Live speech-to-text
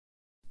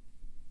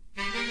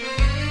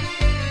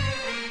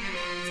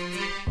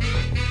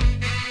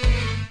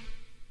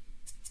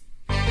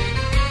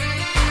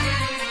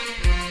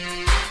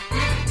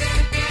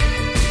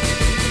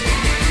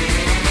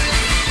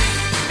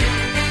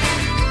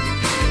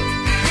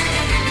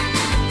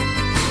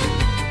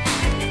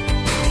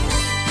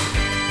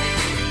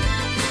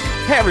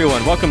Hey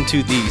everyone, welcome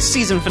to the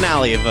season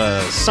finale of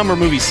a summer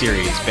movie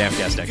series,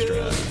 Bamcast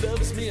Extra.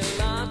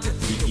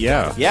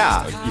 Yeah.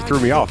 Yeah. You threw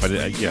me off.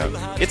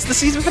 Yeah. It's the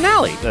season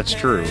finale. That's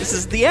true. This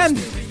is the end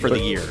for the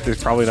year.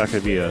 There's probably not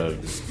going to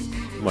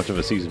be much of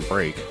a season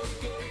break.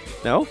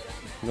 No?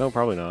 No,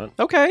 probably not.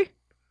 Okay.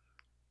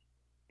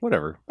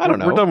 Whatever. I don't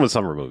know. We're done with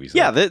summer movies.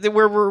 Yeah,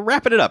 we're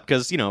wrapping it up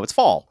because, it's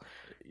fall.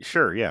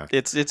 Sure, yeah.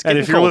 It's getting And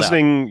if you're cold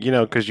listening,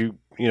 because you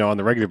on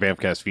the regular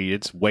Bamcast feed,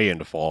 it's way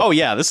into fall. Oh,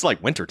 yeah, this is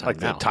like winter time like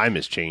now. the time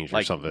has changed or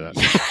Like- something. Yeah,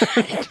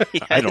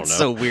 I don't it's know.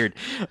 so weird.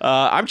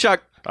 I'm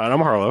Chuck, And I'm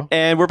Harlow.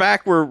 and we're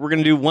back. We're going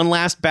to do one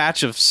last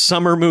batch of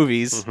summer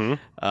movies.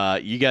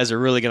 Mm-hmm. You guys are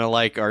really going to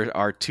like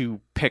our two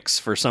picks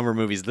for summer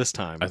movies this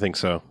time. I think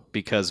so.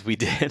 Because we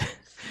did,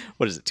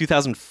 what is it,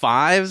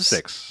 2005's?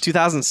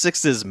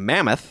 2006's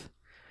Mammoth,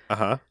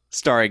 Uh-huh.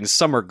 starring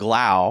Summer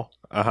Glau,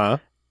 Uh-huh.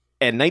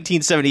 and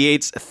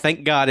 1978's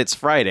Thank God It's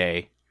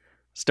Friday,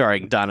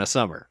 starring Donna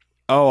Summer.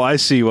 Oh, I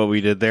see what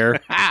we did there.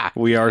 Ah!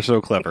 We are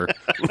so clever.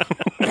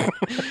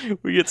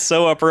 We get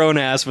so up our own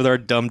ass with our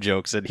dumb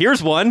jokes, and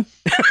here's one.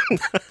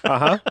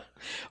 Uh-huh.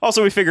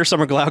 Also, we figure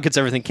Summer Glau gets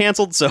everything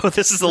canceled, so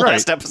this is the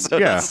last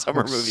episode of the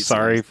summer movie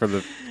Sorry series. for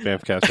the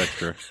Bamcast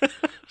Extra.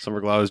 Summer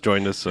Glau has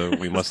joined us, so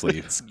we must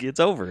leave. It's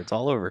over. It's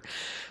all over.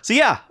 So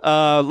yeah,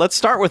 let's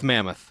start with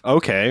Mammoth.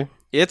 Okay.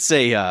 It's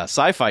a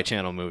Sci-Fi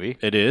Channel movie.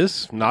 It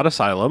is not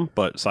Asylum,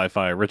 but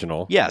sci-fi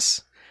original.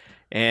 Yes,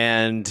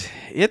 and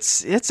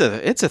it's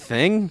a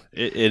thing.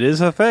 It is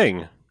a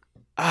thing.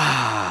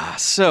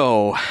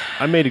 So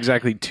I made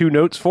exactly 2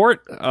 notes for it.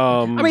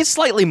 I mean,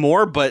 slightly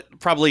more, but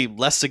probably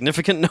less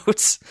significant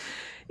notes.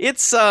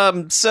 It's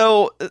it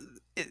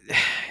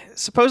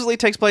supposedly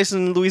takes place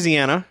in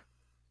Louisiana.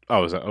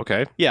 Oh, is that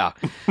okay? Yeah.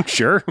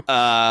 Sure.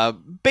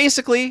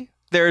 Basically,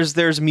 there's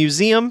a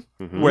museum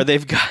Mhm. where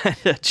they've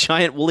got a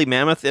giant woolly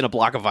mammoth in a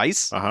block of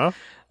ice, Uh-huh.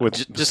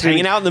 With just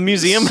hanging out in the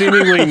museum.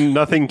 Seemingly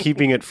nothing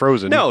keeping it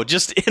frozen. No,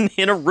 just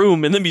in a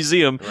room in the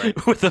museum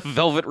Right. with a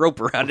velvet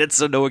rope around it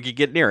so no one can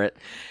get near it.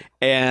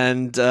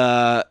 And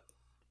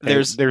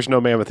there's There's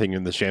no mammothing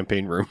in the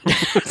champagne room.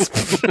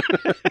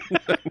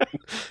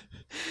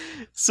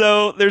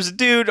 So there's a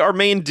dude, our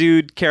main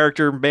dude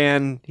character,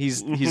 man.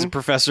 He's a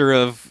professor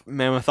of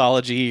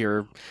mammothology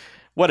or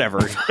whatever.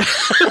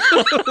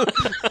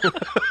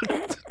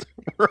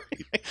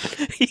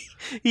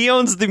 He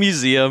owns the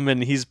museum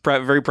and he's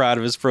very proud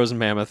of his frozen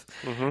mammoth.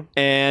 Mhm.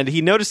 And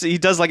he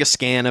does like a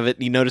scan of it.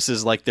 And he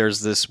notices like there's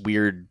this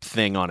weird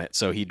thing on it.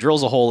 So he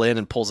drills a hole in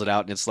and pulls it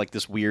out, and it's like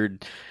this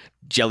weird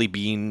jelly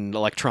bean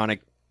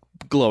electronic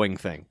glowing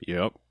thing.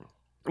 Yep.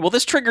 Well,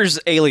 this triggers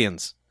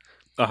aliens,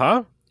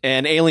 Uh-huh.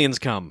 and aliens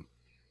come.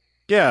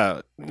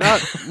 Yeah.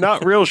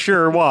 Not real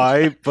sure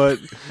why, but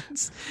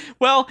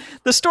Well,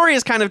 the story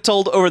is kind of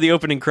told over the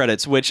opening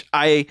credits, which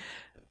I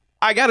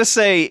gotta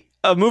say,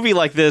 a movie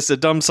like this, a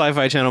dumb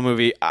Sci-Fi Channel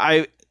movie,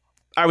 I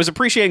was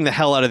appreciating the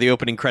hell out of the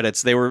opening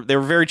credits. They were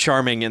very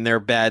charming in their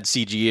bad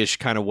CG-ish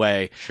kind of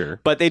way. sure.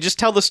 But they just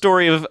tell the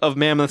story of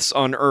mammoths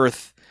on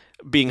Earth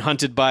being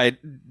hunted by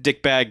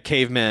dickbag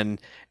cavemen,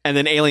 and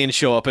then aliens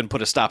show up and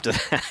put a stop to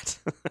that.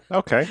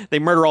 Okay. They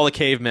murder all the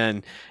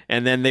cavemen,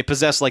 and then they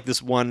possess like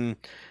this one.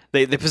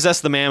 They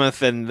possess the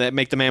mammoth, and they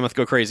make the mammoth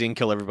go crazy and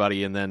kill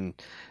everybody. And then,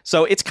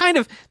 so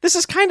this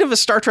is kind of a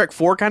Star Trek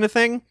 4 kind of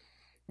thing,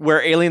 where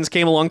aliens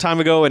came a long time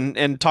ago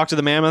and talked to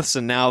the mammoths,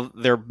 and now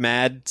they're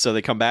mad, so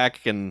they come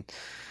back. And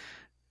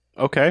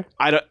Okay.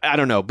 I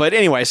don't know, but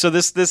anyway, so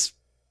this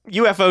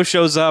UFO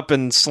shows up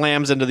and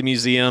slams into the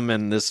museum,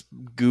 and this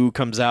goo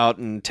comes out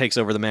and takes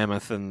over the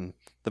mammoth, and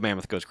the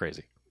mammoth goes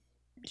crazy.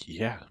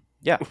 Yeah.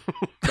 Yeah.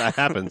 That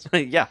happens.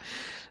 Yeah,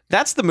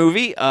 that's the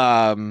movie.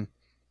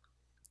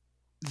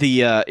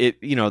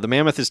 The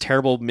mammoth is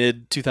terrible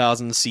mid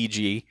 2000s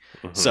CG,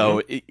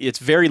 so it's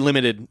very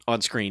limited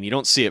on screen. You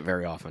don't see it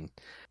very often,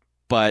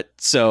 but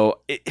so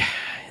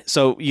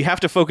you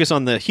have to focus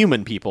on the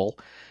human people,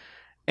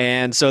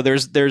 and so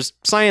there's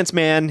Science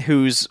Man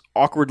who's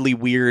awkwardly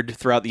weird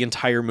throughout the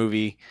entire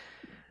movie,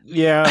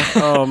 Yeah.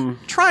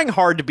 trying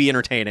hard to be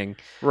entertaining.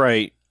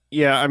 Right.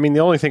 Yeah, I mean,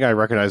 the only thing I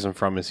recognize him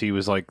from is he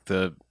was like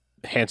the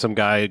handsome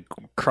guy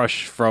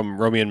crush from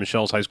Romeo and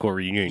Michelle's high school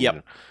reunion.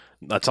 Yep.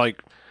 That's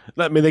like,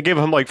 I mean, they gave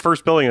him like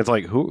first billing. It's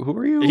like, who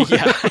are you?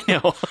 Yeah, I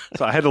know.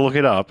 So I had to look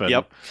it up. And,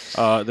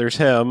 Yep. There's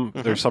him.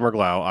 There's Summer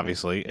Glau,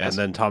 obviously, Yes. and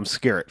then Tom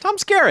Skerritt. Tom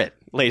Skerritt,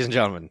 ladies and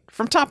gentlemen,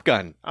 from Top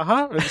Gun.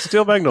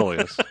 Steel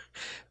Magnolias.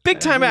 Big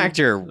time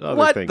actor. other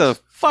What things. the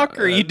fuck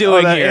are you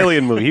doing that here?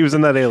 Alien movie. He was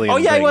in that Alien. Oh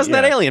yeah, he thing. was in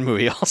that Alien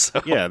movie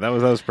also. Yeah, that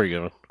was pretty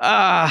good.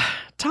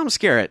 Tom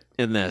Skerritt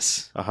in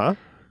this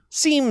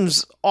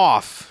seems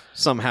off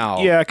somehow.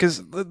 Yeah,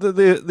 because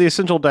the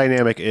essential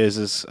dynamic is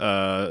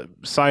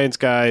science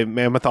guy,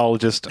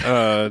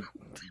 mammathologist,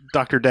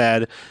 Dr.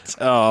 Dad,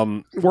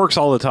 works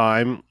all the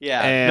time.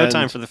 Yeah, and no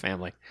time for the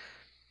family.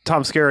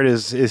 Tom Skerritt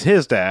is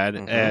his dad,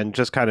 and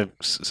just kind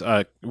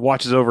of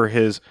watches over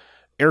his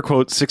air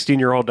quotes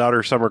 16-year-old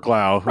daughter Summer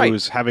Glau,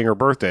 who's having her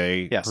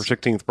birthday, Yes. her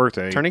 16th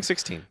birthday, Turning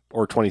 16.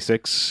 or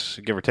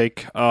 26, give or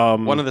take.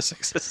 One of the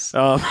sixes.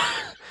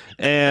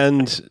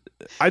 And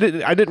I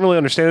didn't really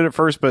understand it at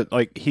first, but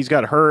like he's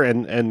got her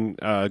and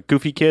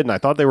Goofy Kid, and I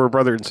thought they were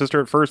brother and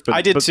sister at first, but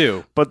I did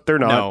too. But they're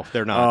not. No,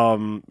 they're not.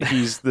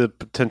 He's the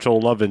potential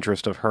love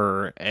interest of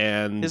her,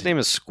 and His name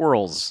is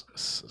Squirrels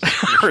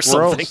or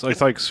Squirrel. something.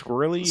 It's like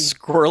squirrely.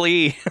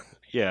 Squirrely.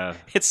 Yeah,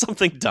 It's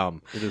something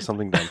dumb. it is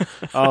something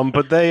dumb.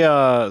 But they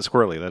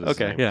squirrely. That is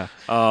his Okay. name.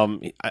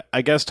 Yeah.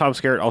 I guess Tom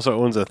Skerritt also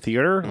owns a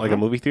theater, like a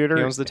movie theater,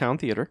 He owns the town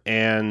theater.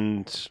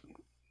 and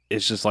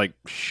it's just like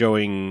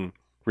showing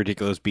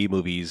ridiculous B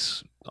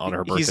movies on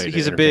her birthday.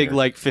 He's to a big entertain her.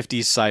 like 50s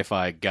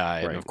sci-fi guy,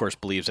 and Right. of course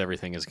believes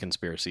everything is a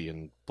conspiracy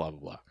and blah blah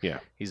blah. Yeah.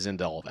 He's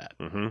into all that.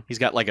 Mm-hmm. He's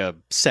got like a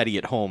SETI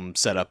at home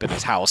set up in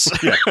his house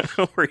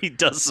where he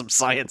does some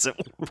science at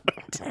one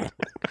point.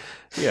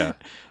 Yeah.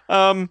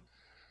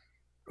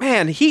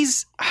 Man,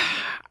 he's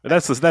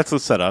That's the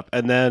setup,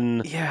 and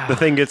then yeah. the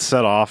thing gets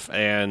set off,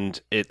 and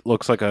it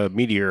looks like a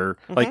meteor.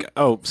 Like,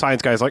 oh,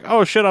 science guy's like,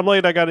 oh shit, I'm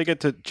late. I got to get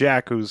to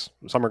Jack, who's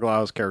Summer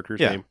Glau's character's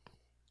Yeah. name.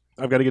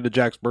 I've got to get to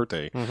Jack's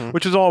birthday, Mhm.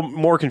 which is all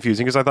more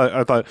confusing because I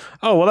thought,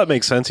 oh well, that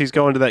makes sense. He's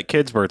going to that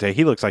kid's birthday.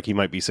 He looks like he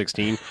might be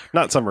 16,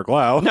 not Summer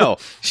Glau. No,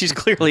 she's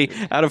clearly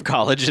out of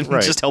college and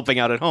Right. just helping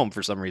out at home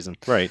for some reason.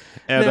 Right.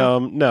 And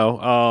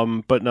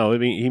No. but no,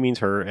 he means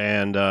her,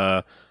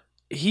 and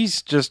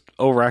he's just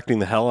overacting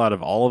the hell out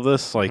of all of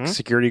this. Like, Mhm.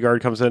 security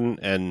guard comes in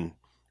and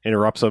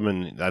interrupts him,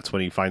 and that's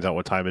when he finds out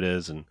what time it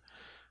is. And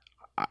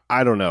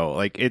I don't know,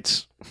 like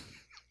it's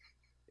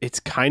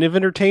kind of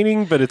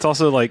entertaining, but it's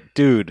also like,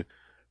 dude,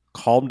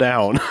 calm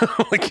down.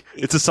 Like,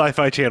 it's a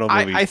Sci-Fi Channel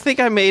movie. I think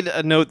I made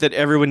a note that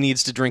everyone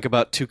needs to drink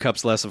about 2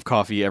 cups less of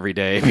coffee every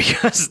day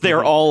because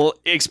they're all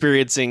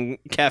experiencing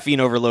caffeine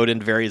overload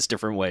in various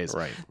different ways.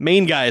 Right.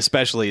 Main guy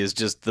especially is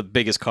just the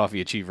biggest coffee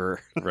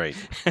achiever. Right.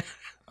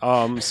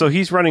 So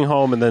he's running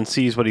home and then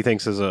sees what he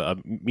thinks is a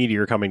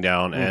meteor coming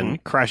down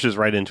and crashes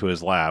right into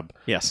his lab.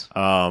 Yes.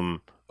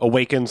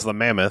 Awakens the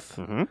mammoth,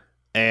 Mhm.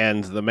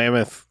 and the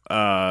mammoth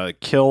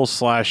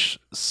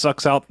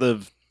kills/sucks out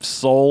the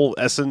soul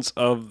essence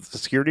of the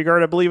security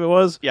guard, I believe it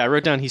was. Yeah, I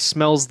wrote down he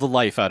smells the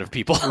life out of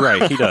people.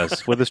 Right, he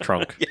does, with his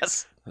trunk.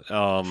 Yes.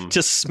 Um,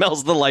 Just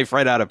smells the life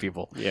right out of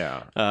people.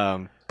 yeah.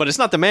 But it's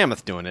not the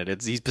mammoth doing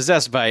it. He's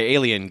possessed by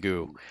alien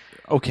goo.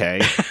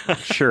 Okay,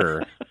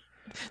 sure.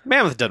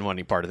 Mammoth doesn't want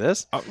any part of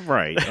this.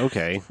 Right,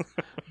 okay.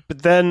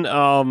 But then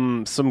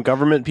some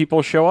government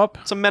people show up.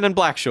 Some men in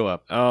black show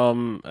up. A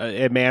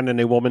man and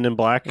a woman in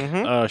black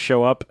Mhm.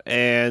 show up,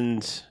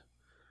 and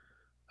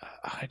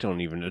I don't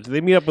even know. Do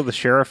they meet up with the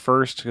sheriff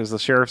first? Because the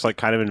sheriff's like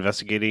kind of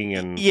investigating,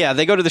 and Yeah,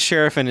 they go to the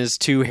sheriff and his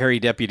 2 hairy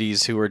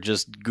deputies who are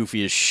just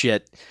goofy as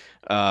shit.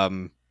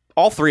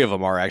 All 3 of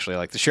them are actually.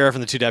 Like, the sheriff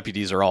and the 2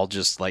 deputies are all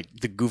just like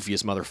the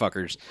goofiest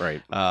motherfuckers.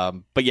 right,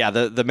 But yeah,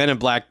 the men in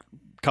black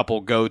couple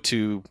go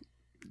to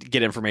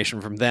get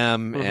information from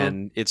them, Mhm.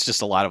 and it's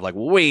just a lot of like,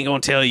 well, we ain't gonna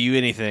tell you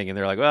anything, and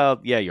they're like, well,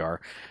 yeah, you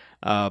are.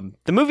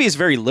 The movie is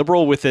very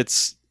liberal with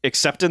its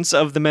acceptance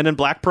of the Men in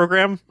Black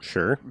program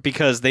sure.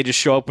 because they just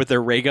show up with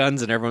their ray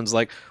guns, and everyone's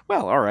like,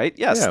 well, all right,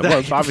 yes, Yeah,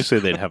 well, obviously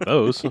they'd have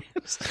those.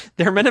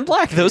 they're Men in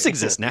Black. Those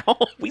exist now.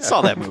 We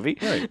saw that movie.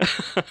 Right.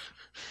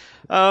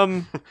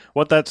 Um,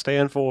 What that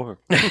stand for?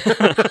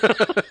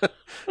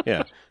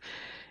 Yeah.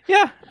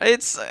 yeah,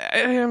 it's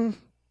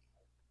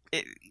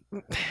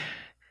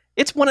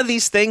one of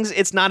these things.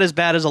 It's not as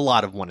bad as a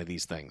lot of one of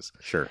these things.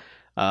 Sure.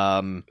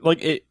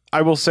 Like it,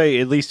 I will say,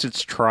 at least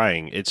it's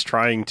trying. It's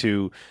trying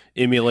to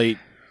emulate,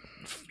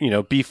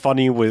 be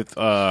funny with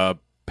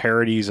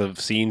parodies of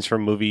scenes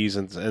from movies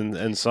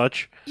and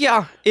such.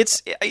 yeah,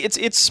 it's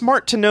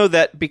smart to know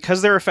that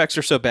because their effects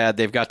are so bad,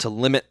 they've got to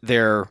limit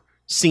their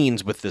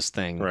scenes with this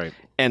thing. Right.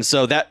 And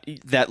so that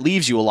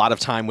leaves you a lot of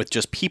time with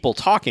just people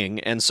talking,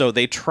 and so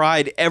they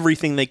tried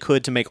everything they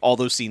could to make all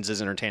those scenes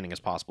as entertaining as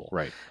possible.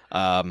 Right.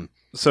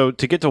 So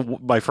to get to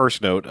my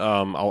first note,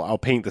 I'll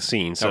paint the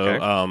scene. So,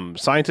 Okay.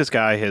 Scientist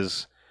guy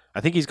I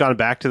think he's gone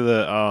back to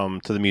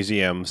the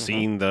museum,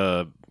 seen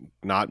the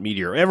not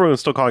meteor.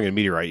 Everyone's still calling it a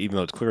meteorite, even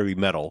though it's clearly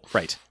metal,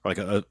 right. like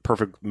a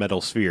perfect metal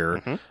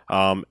sphere.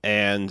 Mhm.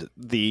 And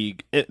the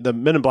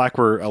Men in Black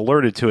were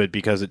alerted to it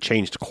because it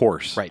changed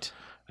course, Right.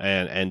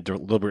 and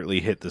deliberately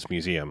hit this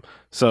museum.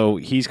 So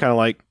he's kind of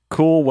like,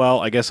 cool,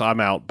 well, I guess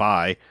I'm out,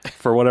 bye,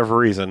 for whatever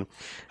reason.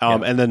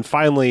 And then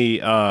finally,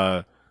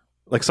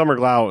 like Summer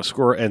Glau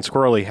and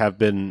Squirrely have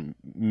been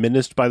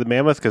menaced by the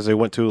mammoth because they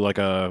went to like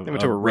a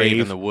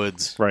rave in the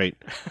woods. right,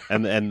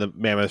 and the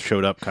mammoth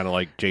showed up kind of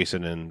like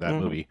Jason in that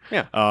movie.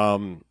 Yeah.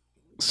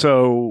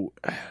 So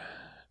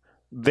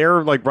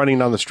they're like running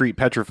down the street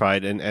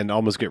petrified and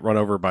almost get run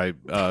over by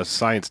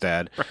Science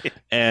Dad. Right.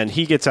 And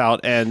he gets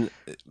out, and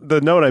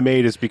the note I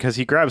made is because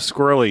he grabs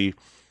Squirrely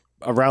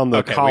around the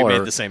Okay, collar. we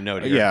made the same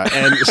note here. Yeah,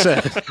 and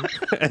says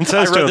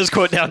I to wrote him, this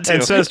quote down too.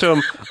 and says to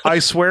him, "I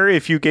swear,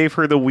 if you gave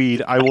her the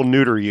weed, I will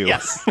neuter you."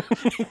 Yes.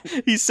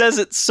 He says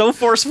it so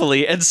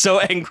forcefully and so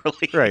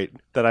angrily. Right,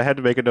 that I had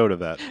to make a note of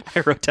that.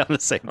 I wrote down the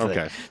same thing.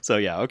 Okay. So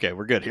yeah, okay,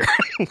 we're good here.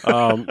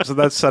 So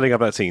that's setting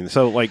up that scene.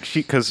 So like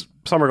because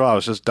Summer Glau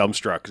is just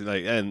dumbstruck,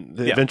 and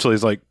eventually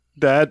is like,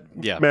 "Dad,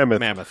 Yeah.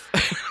 mammoth," Mammoth.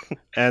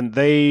 and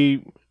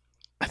they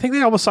I think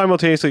they almost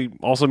simultaneously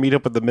also meet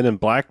up with the Men in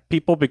Black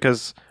people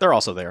because They're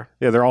also there.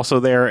 they're also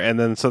there, and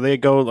then so they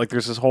go like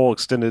there's this whole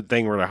extended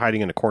thing where they're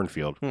hiding in a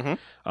cornfield.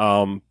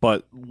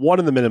 But one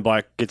of the Men in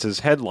Black gets his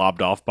head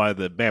lobbed off by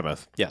the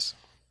mammoth, Yes.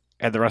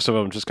 and the rest of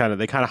them just kind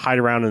of hide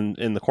around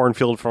in the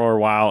cornfield for a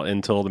while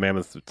until the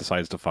mammoth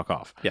decides to fuck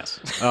off. Yes.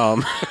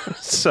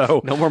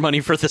 So No more money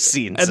for the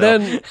scene.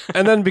 and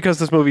then because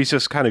this movie's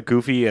just kind of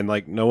goofy and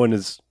like no one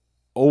is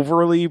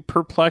overly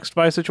perplexed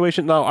by a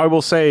situation. Now, I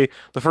will say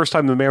the first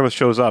time the mammoth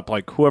shows up,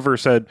 like whoever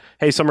said,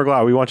 "Hey, Summer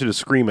Glau, we want you to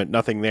scream at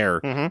nothing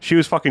there," she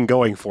was fucking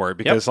going for it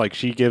because like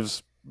she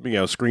gives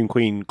scream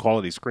queen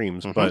quality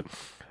screams. But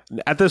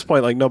at this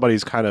point, like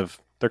nobody's they're kind of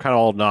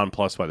all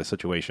nonplussed by the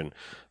situation.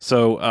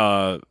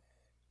 So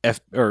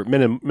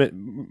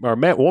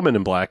woman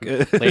in black,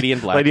 Lady in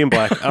Black, lady in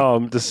black.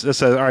 This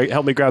says, "All right,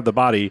 help me grab the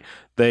body."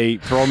 They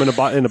throw him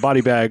in a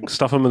body bag,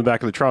 stuff him in the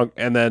back of the trunk,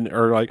 and then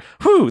are like,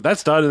 "Whew,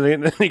 that's done."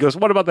 And then he goes,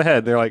 "What about the head?"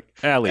 And they're like,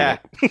 leave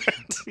it."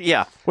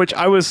 Yeah. Which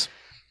I was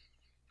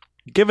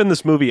given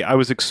this movie, I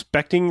was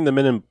expecting the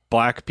Men in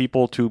Black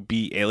people to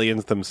be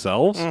aliens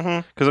themselves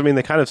because I mean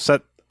they kind of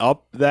set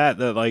up that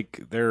like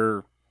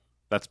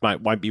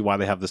might be why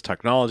they have this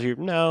technology.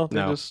 No,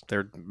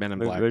 they're Men in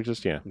Black. They're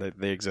just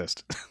They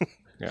exist.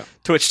 Yeah.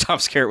 To which Tom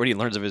Skerritt, when he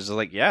learns of it, is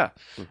like, yeah,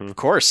 of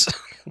course.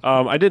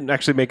 I didn't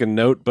actually make a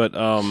note, but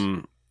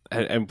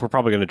and we're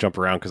probably going to jump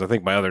around because I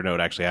think my other note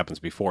actually happens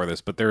before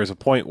this. But there is a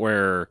point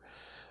where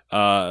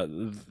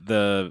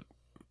it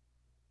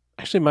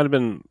actually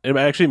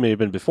may have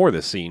been before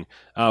this scene,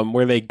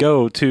 where they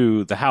go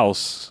to the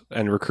house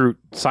and recruit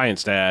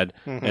Science Dad,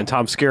 and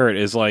Tom Skerritt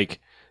is like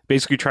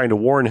basically trying to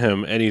warn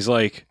him, and he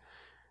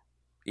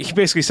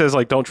basically says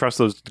like, "Don't trust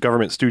those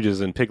government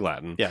stooges" in Pig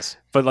Latin. Yes,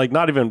 but like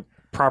not even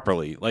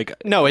properly. Like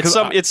no,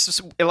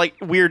 it's like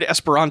weird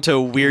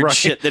Esperanto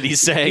shit that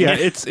he's saying. Yeah,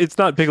 it's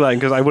not Pig Latin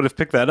because I would have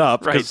picked that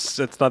up because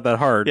it's not that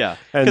hard. Yeah,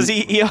 because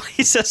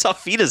he says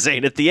Auf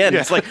Wiedersehen at the end. Yeah.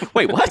 It's like,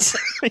 wait, what?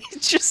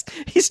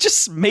 he's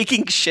just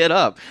making shit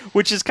up,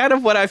 which is kind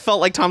of what I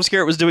felt like Tom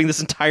Skerritt was doing this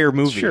entire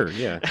movie. Sure,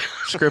 yeah.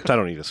 Script, I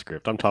don't need a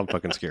script. I'm Tom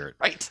fucking Skerritt.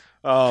 Right.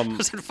 I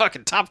was in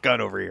fucking Top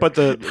Gun over here. But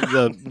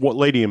the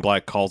lady in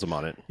black calls him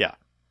on it. Yeah.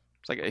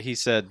 It's like he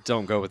said,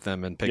 don't go with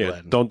them in Pig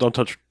Latin.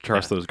 Don't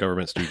trust those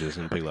government stooges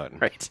in Pig Latin.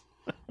 Right.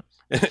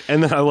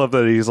 And then I love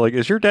that he's like,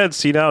 "Is your dad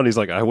senile?" And he's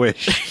like, "I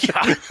wish."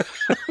 Yeah.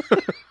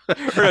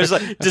 Or I was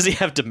like, does he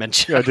have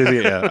dementia?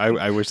 Yeah,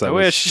 I wish that I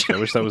wish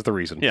that was the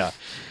reason. Yeah.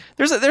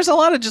 There's a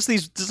lot of just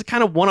these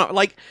kind of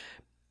like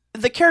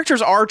the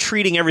characters are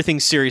treating everything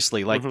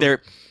seriously. Like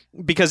they're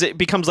because it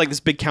becomes like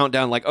this big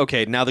countdown, like,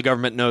 okay, now the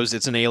government knows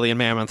it's an alien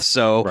mammoth,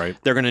 so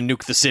they're going to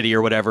nuke the city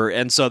or whatever.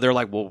 And so they're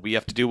like, well, we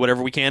have to do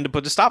whatever we can to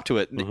put a stop to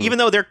it. Even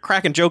though they're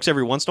cracking jokes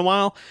every once in a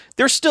while,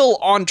 they're still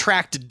on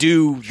track to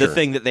do the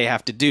thing that they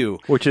have to do.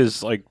 Which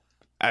is like,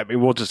 I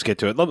mean, we'll just get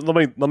to it. Let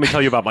me tell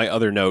you about my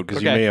other note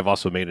because you may have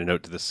also made a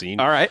note to the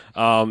scene. All right.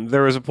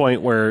 There was a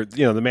point where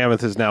the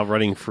mammoth is now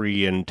running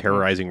free and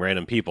terrorizing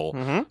random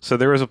people. So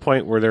there was a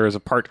point where there was a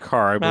parked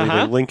car, I believe,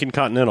 a Lincoln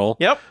Continental.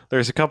 Yep.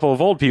 There's a couple of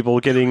old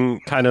people getting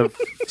kind of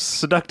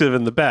seductive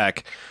in the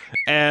back,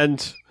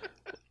 and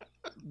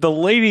the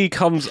lady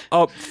comes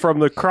up from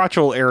the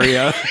crotchal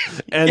area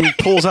and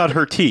pulls out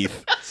her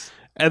teeth,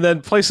 and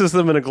then places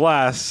them in a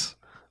glass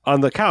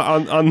on the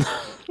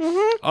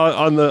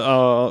on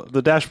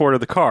the dashboard of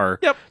the car.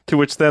 Yep. To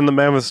which then the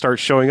mammoth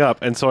starts showing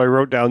up, and so I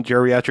wrote down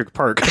geriatric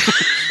park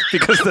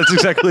because that's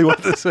exactly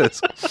what this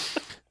is.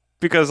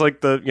 Because like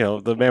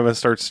the mammoth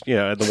starts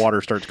and the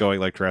water starts going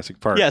like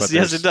Jurassic Park. Yes,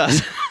 it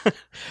does.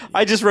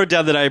 I just wrote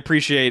down that I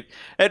appreciate.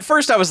 At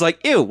first, I was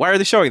like, "Ew, why are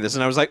they showing this?"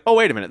 And I was like, "Oh,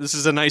 wait a minute, this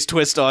is a nice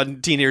twist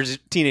on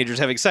teenagers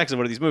having sex in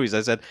one of these movies."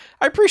 I said,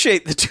 "I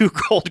appreciate the two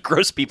old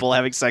gross people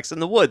having sex in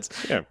the woods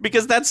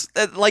because that's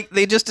like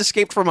they just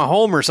escaped from a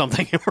home or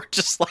something, and we're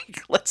just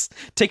like, let's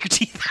take your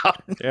teeth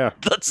out.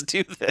 Let's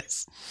do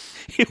this."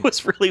 It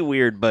was really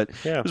weird, but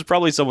it was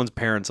probably someone's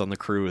parents on the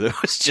crew that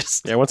was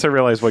just... Yeah, once I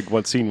realized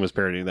what scene was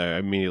parodying that, I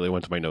immediately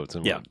went to my notes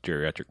and went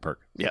geriatric park.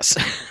 Yes.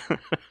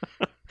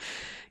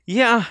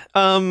 Yeah.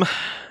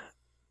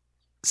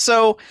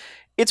 So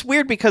it's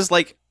weird because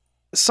like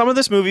some of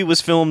this movie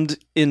was filmed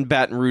in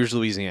Baton Rouge,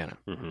 Louisiana.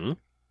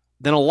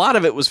 Then a lot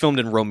of it was filmed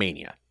in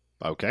Romania.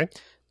 Okay.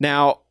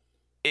 Now,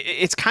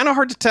 it's kind of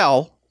hard to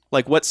tell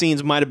like what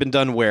scenes might have been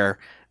done where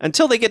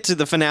until they get to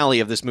the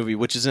finale of this movie,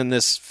 which is in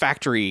this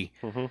factory...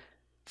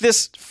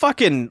 This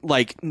fucking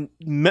like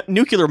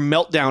nuclear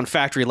meltdown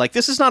factory, like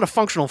this is not a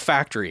functional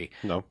factory,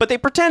 but they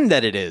pretend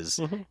that it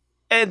is,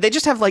 and they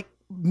just have like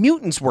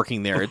mutants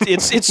working there.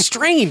 It's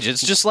strange.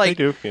 It's just like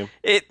they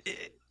do,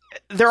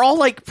 they're all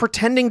like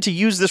pretending to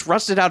use this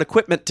rusted out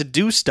equipment to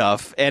do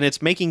stuff, and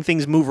it's making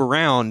things move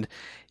around.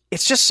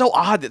 It's just so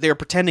odd that they're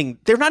pretending.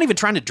 They're not even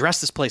trying to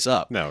dress this place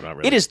up. No, not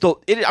really. It is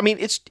I mean,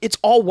 it's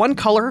all one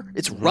color.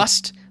 It's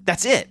rust.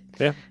 That's it.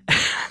 Yeah.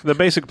 The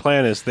basic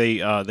plan is they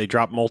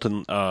drop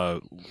molten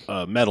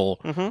metal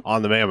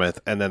on the mammoth,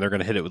 and then they're going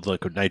to hit it with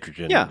liquid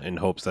nitrogen in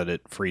hopes that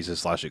it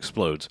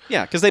freezes/explodes.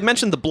 Yeah, because they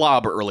mentioned the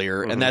blob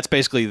earlier, and that's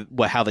basically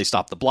how they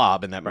stop the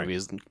blob in that movie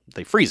is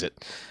they freeze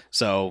it.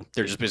 So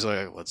they're just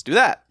basically like, let's do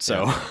that.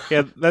 So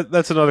yeah,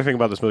 that's another thing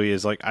about this movie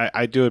is like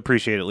I do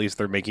appreciate at least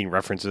they're making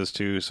references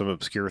to some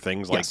obscure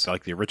things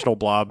like the original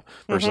Blob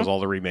versus all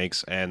the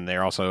remakes, and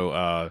they're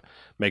also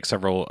make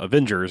several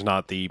Avengers,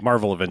 not the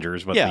Marvel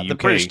Avengers, but the UK,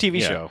 British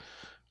TV show.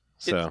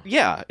 So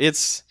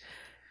it's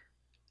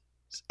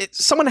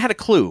someone had a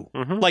clue.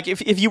 Like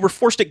if you were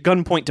forced at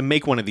gunpoint to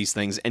make one of these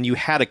things and you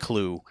had a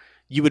clue,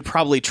 you would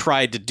probably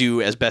try to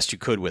do as best you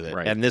could with it.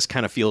 Right. And this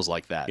kind of feels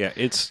like that. Yeah,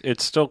 it's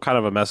still kind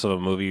of a mess of a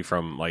movie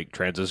from like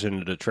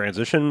transition to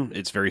transition.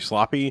 It's very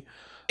sloppy.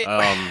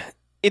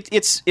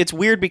 It's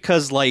weird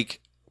because like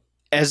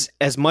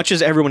as much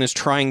as everyone is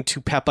trying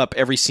to pep up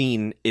every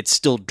scene, it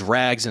still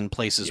drags in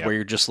places where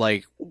you're just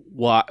like,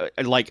 what?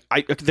 Like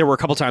there were a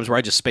couple times where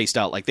I just spaced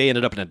out. Like they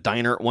ended up in a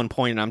diner at one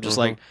point, and I'm just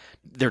like,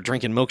 they're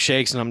drinking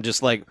milkshakes, and I'm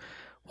just like,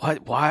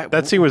 what? Why?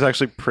 That scene was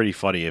actually pretty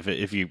funny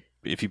if you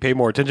pay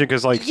more attention,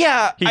 because like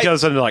he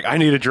goes into like, I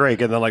need a drink,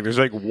 and then like there's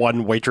like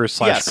one waitress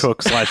 /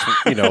 cook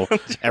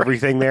 /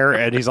 everything there,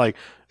 and he's like,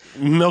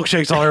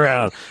 milkshakes all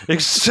around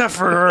except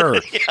for her.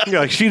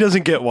 Like she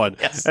doesn't get one,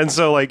 and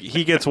so like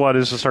he gets one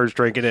and just starts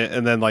drinking it,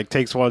 and then like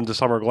takes one to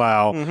Summer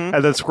Glau,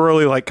 and then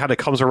Squirrely like kind of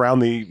comes around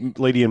the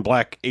Lady in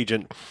Black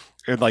agent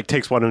and like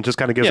takes one and just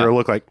kind of gives her a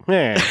look like,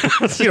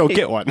 you don't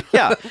get one.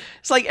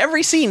 It's like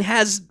every scene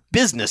has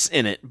business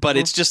in it, but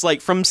it's just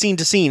like from scene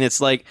to scene,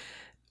 it's like,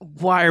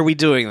 why are we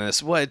doing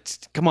this?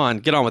 What? Come on,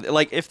 get on with it.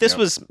 Like if this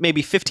was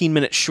maybe 15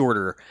 minutes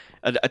shorter,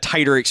 a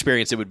tighter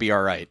experience, it would be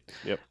all right.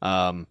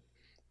 So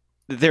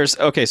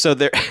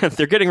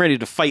they're getting ready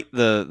to fight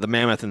the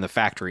mammoth in the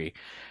factory,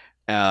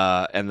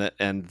 and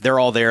they're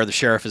all there. The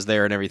sheriff is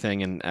there and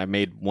everything. And I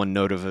made one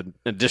note of an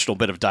additional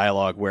bit of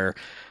dialogue where,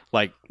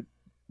 like,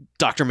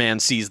 Dr. Mann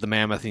sees the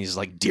mammoth and he's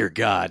like, "Dear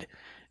God,"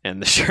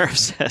 and the sheriff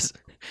says,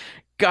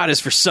 "God is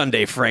for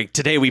Sunday, Frank.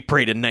 Today we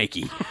pray to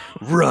Nike.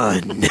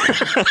 Run."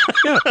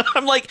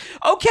 I'm like,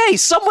 okay,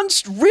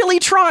 someone's really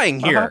trying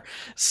here.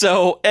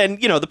 So,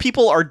 and the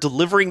people are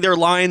delivering their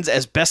lines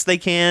as best they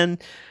can.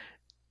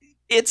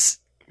 It's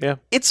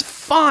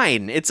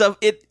fine.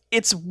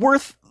 It's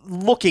worth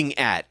looking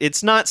at.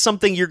 It's not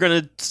something you're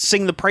going to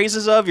sing the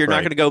praises of. You're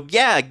not going to go,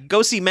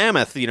 go see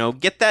Mammoth,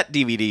 get that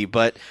DVD.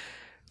 But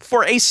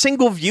for a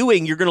single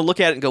viewing, you're going to look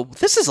at it and go,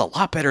 this is a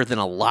lot better than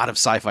a lot of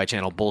Sci-Fi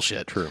Channel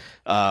bullshit. True.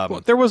 Well,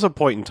 there was a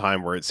point in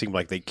time where it seemed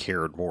like they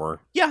cared more.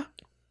 Yeah.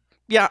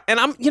 Yeah. And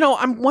I'm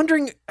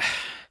wondering,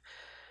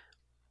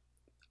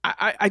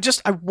 I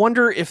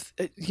wonder if,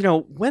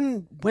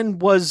 when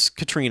was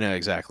Katrina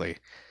exactly?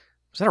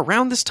 Was that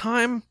around this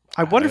time?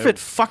 I wonder if it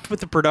fucked with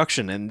the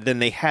production and then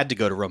they had to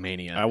go to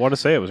Romania. I want to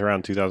say it was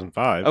around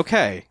 2005.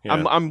 Okay.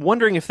 Yeah. I'm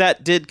wondering if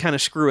that did kind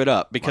of screw it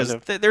up, because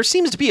there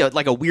seems to be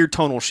a weird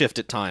tonal shift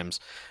at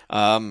times.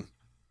 I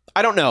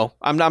don't know.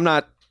 I'm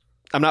not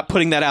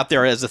putting that out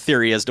there as a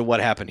theory as to what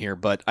happened here,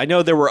 but I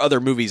know there were other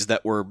movies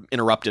that were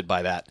interrupted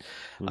by that.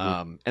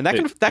 And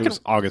that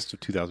was August of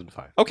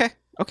 2005. Okay.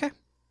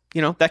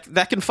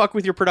 That can fuck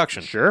with your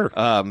production. Sure.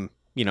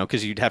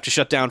 Because you'd have to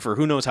shut down for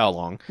who knows how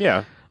long.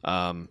 Yeah.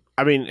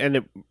 I mean,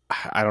 and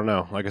I don't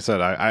know. Like I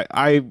said,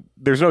 I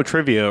there's no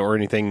trivia or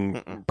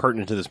anything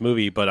pertinent to this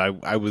movie, but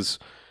I was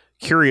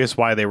curious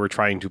why they were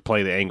trying to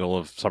play the angle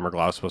of Summer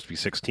Glau supposed to be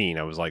 16.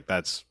 I was like,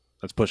 that's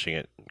pushing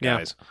it,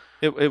 guys.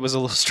 Yeah. It was a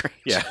little strange.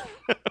 Yeah.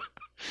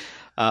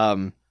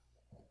 Like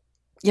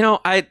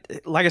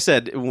I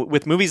said,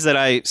 with movies that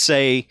I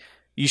say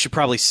you should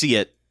probably see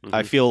it,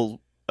 I feel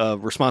a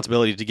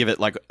responsibility to give it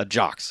like a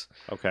jocks.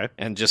 Okay.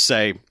 And just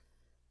say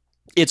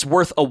it's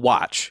worth a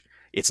watch.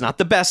 It's not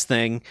the best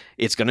thing.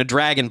 It's going to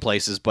drag in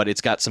places, but it's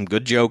got some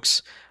good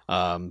jokes,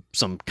 some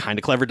kind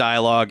of clever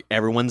dialogue.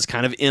 Everyone's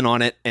kind of in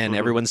on it, and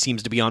everyone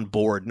seems to be on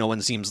board. No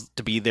one seems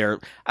to be there.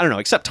 I don't know,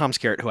 except Tom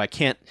Skerritt, who I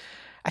can't.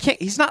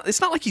 He's not. It's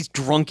not like he's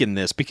drunk in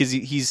this, because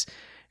he's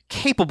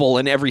capable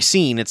in every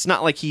scene. It's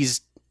not like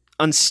he's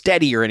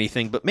unsteady or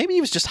anything, but maybe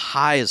he was just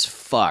high as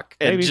fuck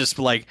and just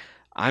like,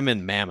 I'm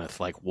in Mammoth.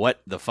 Like,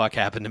 what the fuck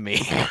happened to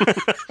me?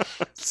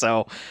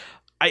 So,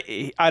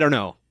 I don't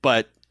know,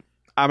 but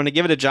I'm going to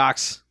give it a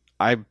jocks.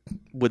 I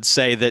would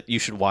say that you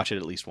should watch it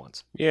at least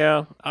once.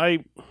 Yeah,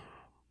 I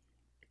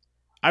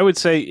would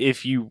say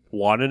if you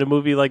wanted a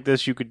movie like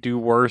this, you could do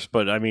worse.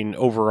 But I mean,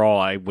 overall,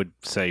 I would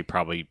say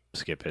probably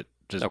skip it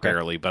just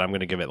barely. But I'm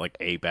going to give it like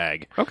a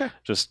bag. Okay.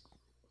 Just,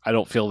 I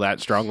don't feel that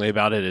strongly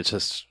about it. It's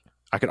just,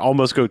 I could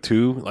almost go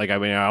 2. Like, I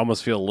mean, I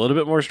almost feel a little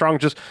bit more strong.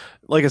 Just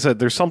like I said,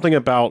 there's something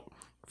about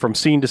from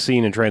scene to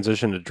scene and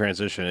transition to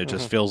transition. It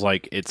just feels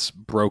like it's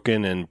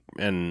broken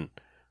and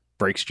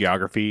breaks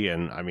geography,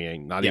 and I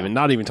mean, not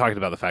even talking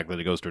about the fact that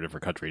it goes to a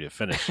different country to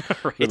finish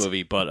the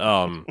movie, but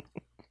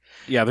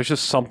yeah, there's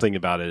just something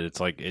about it. It's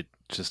like it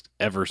just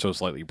ever so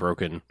slightly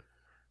broken.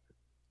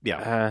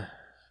 Yeah,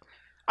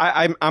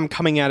 I'm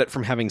coming at it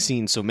from having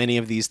seen so many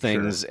of these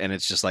things, and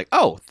it's just like,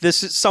 oh,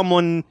 this is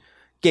someone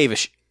gave a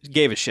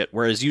gave a shit,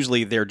 whereas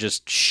usually they're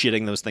just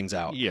shitting those things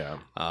out. Yeah.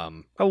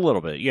 A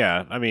little bit.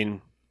 Yeah. I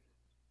mean,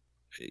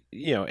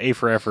 A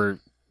for effort.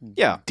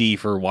 Yeah. D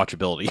for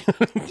watchability.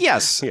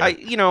 Yes. Yeah.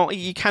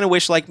 You kind of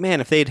wish, like, man,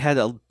 if they'd had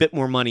a bit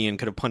more money and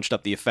could have punched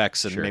up the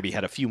effects and Sure. maybe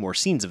had a few more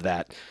scenes of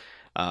that.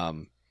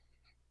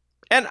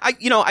 And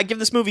I give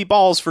this movie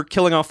balls for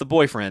killing off the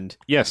boyfriend.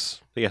 Yes,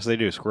 they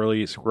do.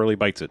 Squirrely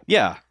bites it.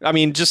 Yeah, I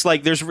mean, just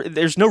like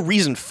there's no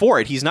reason for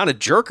it. He's not a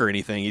jerk or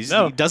anything. He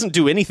doesn't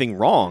do anything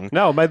wrong.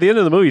 No, by the end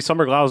of the movie,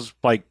 Summer Glau's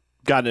like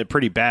gotten it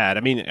pretty bad.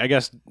 I mean, I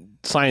guess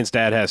Science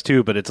Dad has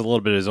too, but it's a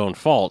little bit his own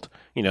fault.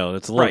 It's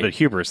a little Right. bit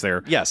hubris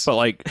there. Yes. But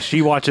like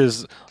she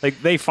watches, like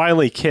they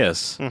finally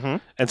kiss, Mm-hmm.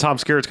 and Tom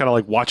Skerritt's kind of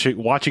like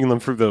watching them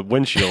through the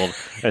windshield,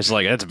 and it's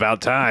like it's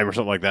about time or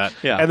something like that.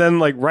 Yeah. And then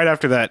like right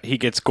after that, he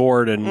gets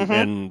gored and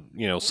Mhm.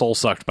 and soul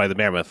sucked by the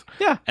mammoth.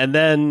 Yeah. And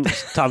then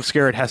Tom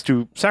Skerritt has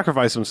to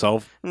sacrifice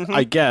himself, Mhm.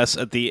 I guess,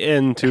 at the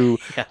end to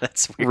Yeah,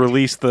 that's weird.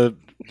 release the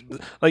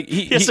like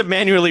He has to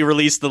manually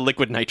release the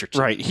liquid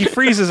nitrogen. right. He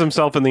freezes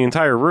himself in the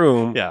entire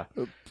room. Yeah.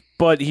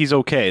 But he's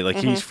okay. Like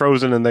Mm-hmm. he's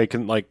frozen, and they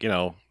can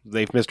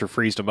they've Mr.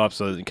 Freezed him up,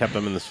 so they kept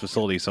him in this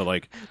facility. So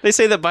like They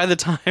say that by the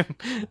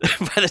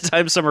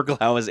time Summer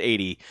Glau is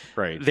 80,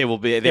 right, they will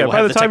be. They yeah. will By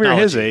have the time you're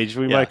his technology. age,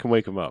 we Yeah. might can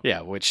wake him up.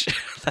 Yeah, which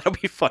that'll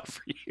be fun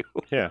for you.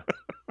 Yeah,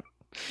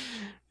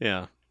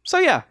 Yeah. So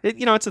yeah,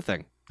 it's a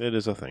thing. it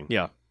is a thing.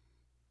 Yeah.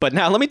 But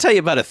now let me tell you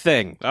about a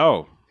thing.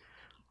 Oh,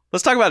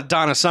 Let's talk about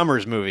Donna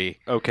Summer's movie,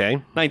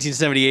 okay.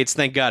 1978's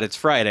Thank God It's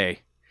Friday.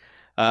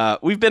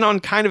 We've been on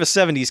kind of a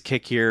 70s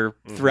kick here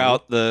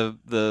throughout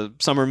the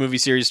summer movie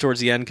series towards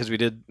the end because we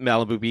did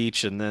Malibu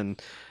Beach, and then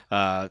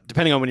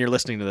depending on when you're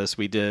listening to this,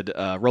 we did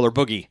Roller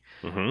Boogie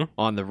Mm-hmm.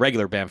 on the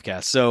regular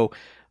Bamfcast. So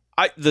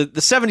the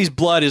 70s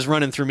blood is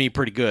running through me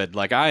pretty good.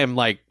 Like I am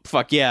like,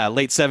 fuck yeah,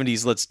 late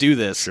 70s, let's do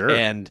this. Sure.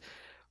 And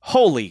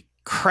holy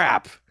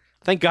crap,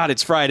 Thank God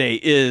It's Friday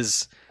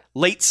is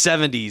late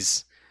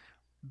 70s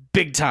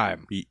big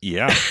time.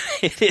 Yeah,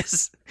 It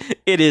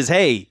is,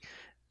 hey,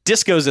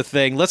 disco's a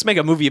thing. Let's make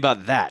a movie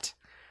about that.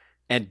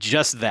 And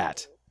just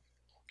that.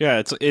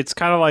 yeah. It's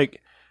kind of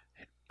like,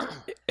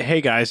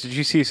 hey guys, did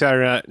you see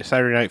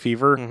Saturday Night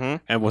Fever? Mm-hmm.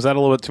 And was that a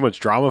little bit too much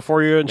drama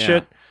for you and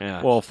shit?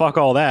 Yeah. Well, fuck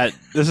all that.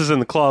 This is in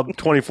the club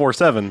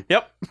 24/7.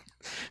 Yep.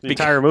 The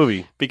entire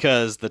movie.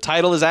 Because the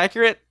title is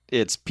accurate.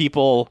 It's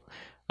people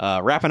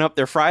wrapping up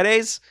their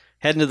Fridays,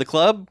 heading to the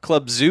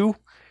Club Zoo.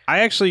 I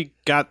actually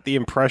got the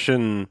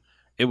impression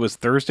it was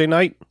Thursday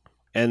night,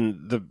 and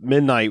the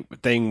midnight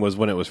thing was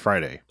when it was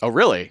Friday. Oh,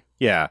 really?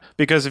 Yeah,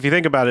 because if you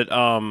think about it,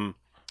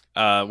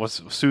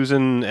 what's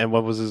Susan and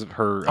what was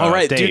her? Oh,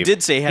 right. Dave, Dude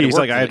did say he had to he's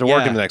work. like, I had to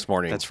work in the next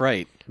morning. That's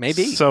right.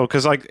 Maybe. So,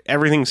 because like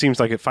everything seems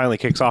like it finally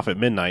kicks off at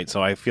midnight,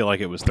 so I feel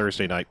like it was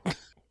Thursday night.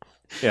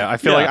 Yeah, I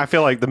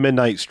feel like the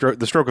midnight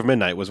the stroke of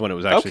midnight was when it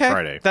was actually okay.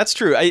 Friday. That's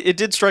true. It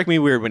did strike me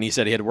weird when he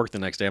said he had to work the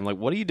next day. I'm like,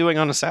 what are you doing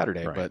on a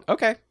Saturday? Right. But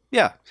okay.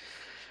 Yeah.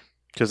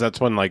 Because that's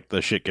when like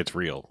the shit gets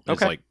real. It's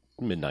Okay. like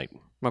midnight.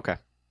 Okay.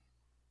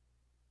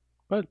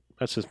 But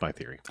that's just my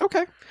theory.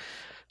 Okay.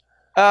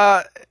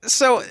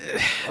 So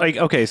Like,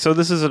 okay, so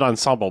this is an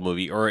ensemble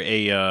movie or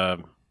a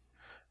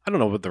I don't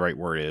know what the right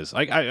word is.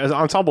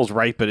 Ensemble's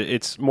right, but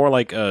it's more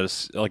like a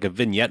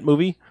vignette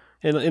movie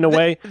in a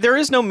way. there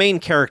is no main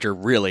character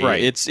really.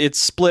 Right. It's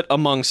split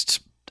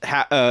amongst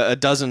a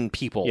dozen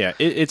people. Yeah,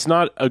 it's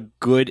not a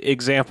good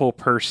example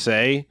per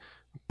se,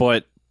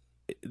 but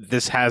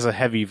this has a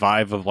heavy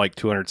vibe of like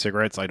 200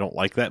 Cigarettes. I don't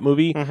like that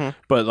movie, Mhm.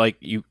 but like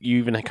you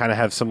even kind of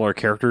have similar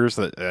characters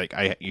that like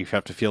you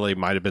have to feel they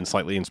might have been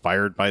slightly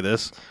inspired by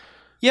this.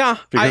 Yeah.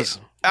 Because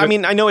I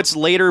mean, I know it's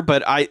later,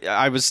 but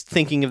I was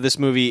thinking of this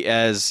movie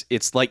as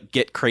it's like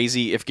Get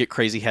Crazy if Get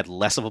Crazy had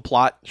less of a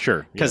plot.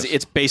 sure, Because yes.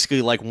 it's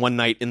basically like one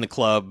night in the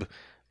club,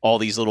 all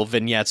these little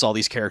vignettes, all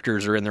these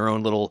characters are in their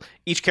own little...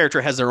 Each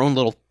character has their own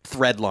little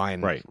thread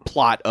line, Right.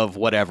 plot of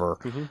whatever.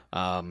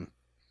 Mhm.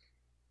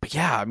 But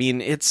yeah, I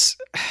mean, it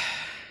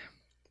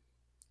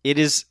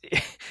is...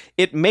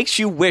 It makes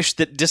you wish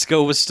that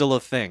disco was still a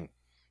thing.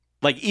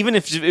 Like, even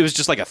if it was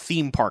just like a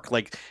theme park,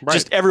 like Right.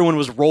 just everyone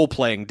was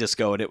role-playing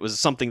disco and it was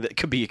something that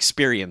could be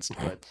experienced.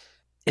 But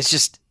it's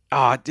just...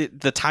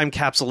 the time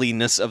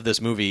capsule-ness of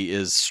this movie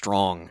is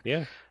strong.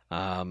 Yeah.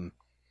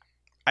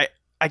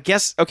 I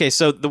guess, okay,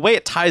 so the way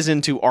it ties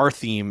into our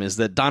theme is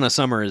that Donna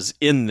Summer is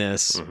in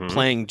this Mhm.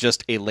 playing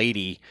just a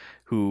lady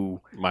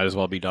who Might as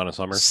well be Donna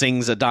Summer.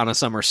 sings a Donna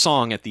Summer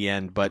song at the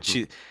end, but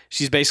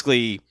she's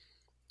basically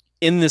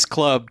in this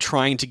club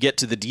trying to get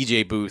to the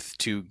DJ booth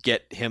to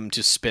get him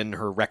to spin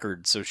her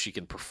record so she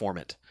can perform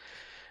it.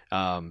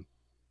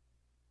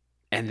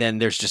 And then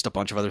there's just a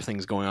bunch of other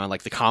things going on,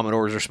 like the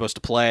Commodores are supposed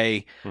to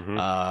play.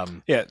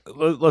 Mhm. Yeah,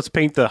 let's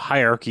paint the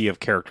hierarchy of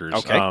characters.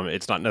 Okay.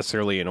 It's not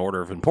necessarily in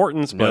order of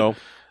importance, No.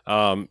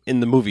 but in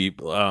the movie,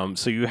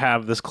 so you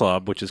have this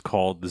club, which is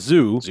called the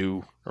Zoo,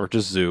 Zoo. or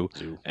just Zoo,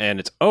 and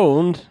it's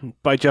owned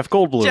by Jeff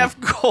Goldblum. Jeff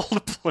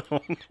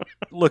Goldblum.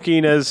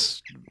 Looking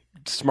as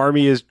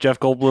smarmy as Jeff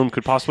Goldblum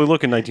could possibly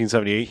look in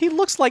 1978. He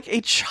looks like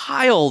a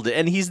child,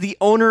 and he's the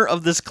owner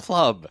of this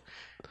club.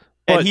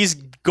 But- And he's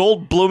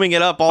gold blooming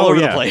it up all over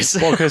the place.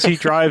 Well, because he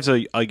drives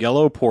a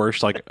yellow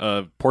Porsche, like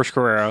a Porsche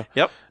Carrera.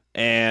 Yep.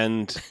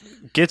 And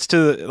gets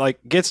to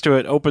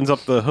it, opens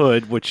up the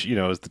hood, which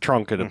is the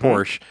trunk of a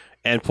Porsche,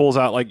 and pulls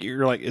out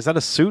you're like, is that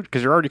a suit?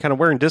 Because you're already kind of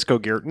wearing disco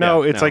gear.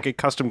 No, it's like a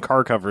custom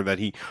car cover that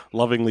he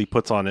lovingly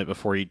puts on it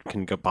before he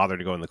can bother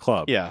to go in the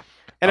club. Yeah.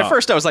 And at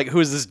first I was like,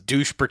 who is this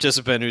douche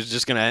participant who's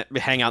just going to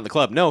hang out in the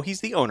club? No, he's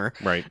the owner.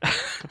 Right.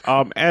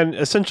 And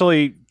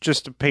essentially,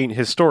 just to paint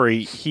his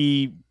story,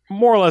 he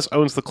more or less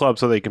owns the club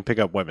so they can pick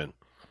up women.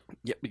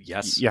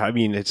 Yes. Yeah, I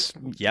mean, it's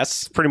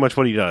pretty much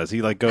what he does.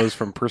 He goes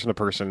from person to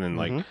person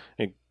and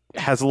it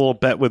has a little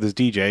bet with his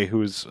DJ,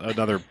 who's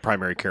another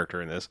primary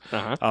character in this.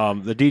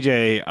 The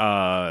DJ,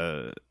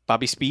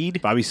 Bobby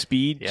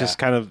Speed, just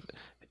kind of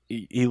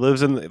he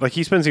lives in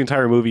he spends the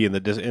entire movie in the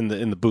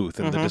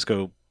booth in the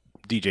disco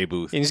DJ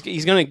booth. And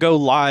he's going to go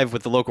live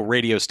with the local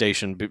radio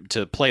station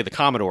to play the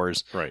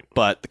Commodores. Right.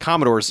 But the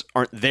Commodores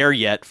aren't there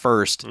yet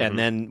first, and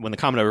then when the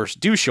Commodores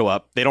do show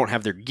up, they don't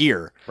have their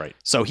gear. Right.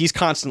 So he's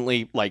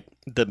constantly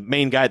the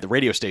main guy at the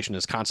radio station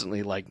is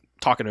constantly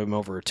talking to him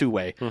over a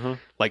two-way.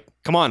 Like,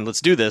 come on, let's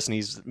do this, and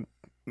he's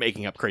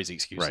making up crazy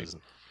excuses.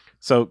 Right.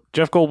 So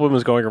Jeff Goldblum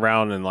is going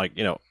around and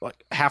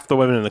half the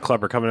women in the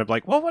club are coming up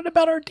like, well, what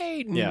about our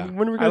date? And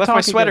when are we I left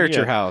my sweater at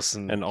your house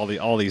and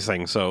all these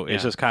things. So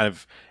it's just kind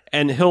of,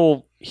 and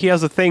he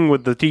has a thing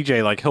with the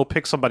DJ, he'll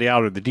pick somebody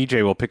out or the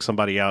DJ will pick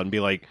somebody out and be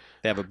like,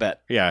 they have a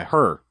bet. Yeah,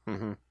 her.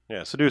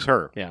 Seduce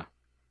her. Yeah.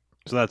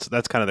 So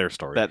that's kind of their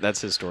story.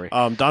 That's his story.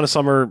 Donna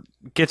Summer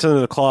gets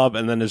into the club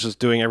and then is just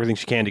doing everything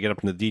she can to get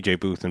up in the DJ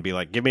booth and be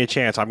like, give me a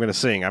chance. I'm going to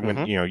sing. I'm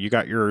going to, you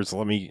got yours.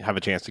 Let me have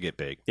a chance to get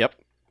big. Yep.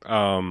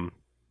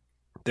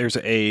 There's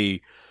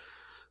a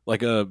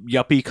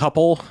yuppie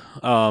couple,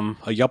 a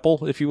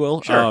yuple, if you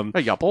will. Sure, a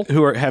yuple.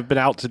 Who have been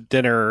out to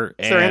dinner.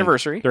 It's their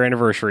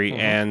anniversary.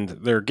 And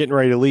they're getting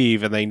ready to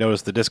leave, and they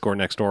notice the Discord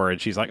next door, and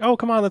she's like, oh,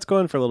 come on, let's go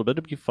in for a little bit.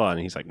 It'll be fun.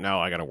 And he's like, no,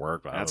 I got to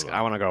work.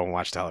 I want to go and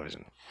watch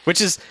television.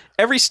 Which is,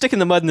 every stick in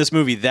the mud in this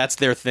movie, that's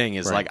their thing,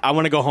 is I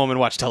want to go home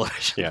and watch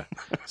television. Yeah.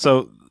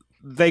 So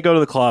they go to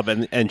the club,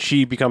 and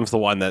she becomes the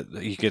one that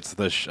he gets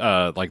the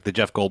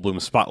Jeff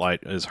Goldblum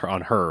spotlight is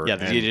on her. Yeah,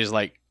 the DJ's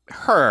like,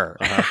 her.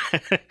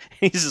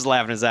 He's just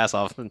laughing his ass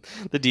off, and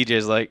the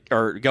DJ's like,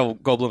 or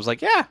Goldblum's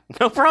like, yeah,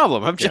 no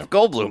problem, I'm Jeff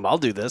Goldblum, I'll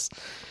do this.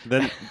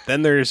 Then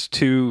there's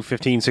two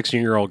 15,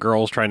 16-year-old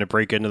girls trying to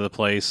break into the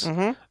place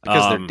because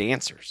they're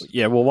dancers.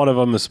 Yeah, well, one of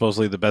them is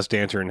supposedly the best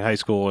dancer in high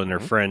school, and her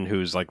friend,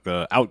 who's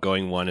the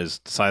outgoing one, is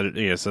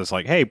decided, says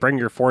hey, bring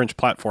your 4-inch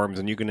platforms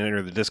and you can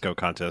enter the disco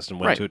contest and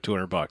win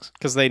 $200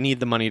 because they need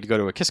the money to go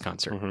to a Kiss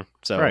concert.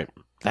 So right.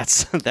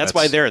 That's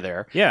why they're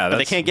there. Yeah, but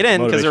they can't get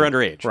in because they're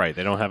underage. Right,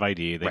 they don't have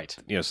ID. Right.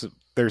 So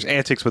there's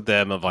antics with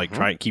them of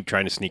keep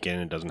trying to sneak in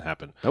and it doesn't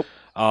happen. Nope.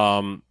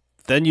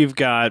 Then you've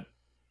got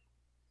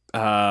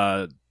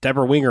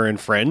Deborah Winger and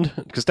friend,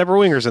 because Deborah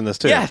Winger's in this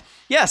too. Yeah.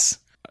 Yes.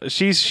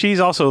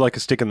 She's also a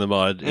stick in the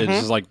mud.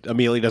 It's just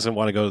immediately doesn't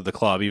want to go to the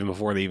club even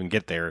before they even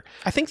get there.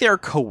 I think they are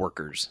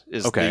coworkers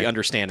is the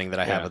understanding that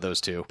I have of those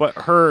two. But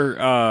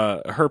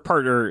her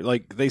partner,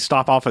 they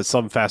stop off at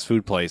some fast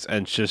food place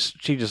and she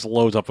just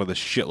loads up with a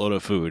shitload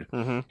of food.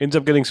 Ends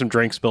up getting some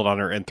drinks spilled on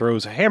her and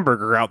throws a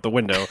hamburger out the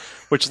window,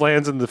 which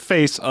lands in the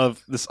face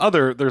of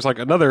there's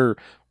another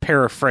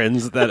pair of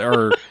friends that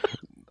are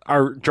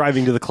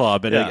driving to the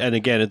club, and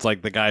again, it's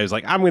the guy who's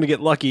I'm going to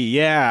get lucky,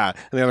 yeah,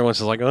 and the other one's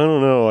just I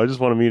don't know, I just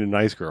want to meet a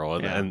nice girl,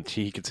 and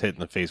he gets hit in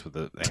the face with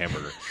the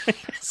hamburger.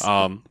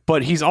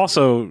 But he's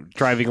also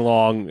driving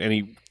along, and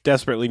he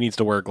desperately needs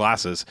to wear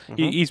glasses.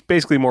 He's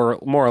basically more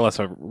or less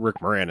a Rick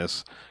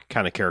Moranis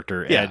kind of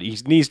character, and he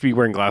needs to be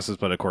wearing glasses,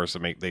 but of course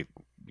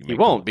he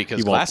won't,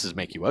 because glasses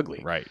make you ugly,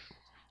 right?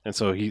 And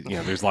so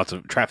there's lots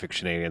of traffic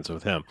shenanigans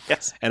with him.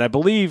 Yes, and I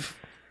believe,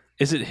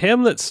 is it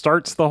him that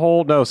starts the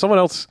whole? No, someone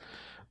else.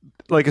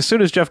 As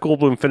soon as Jeff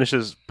Goldblum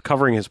finishes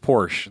covering his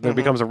Porsche, there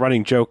becomes a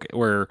running joke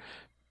where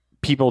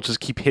people just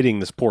keep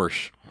hitting this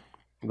Porsche.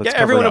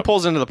 Everyone who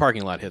pulls into the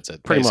parking lot hits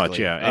it. Pretty much,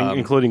 yeah.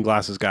 Including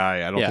Glasses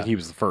Guy. I don't think he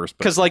was the first.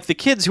 Because, the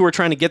kids who are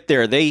trying to get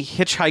there, they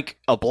hitchhike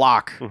a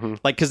block.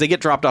 Because they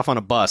get dropped off on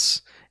a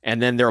bus, and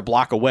then they're a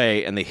block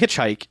away, and they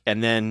hitchhike,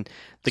 and then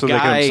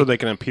they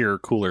can appear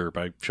cooler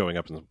by showing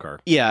up in some car.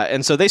 Yeah,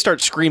 and so they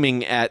start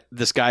screaming at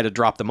this guy to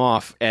drop them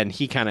off, and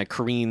he kind of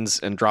careens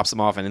and drops them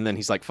off, and then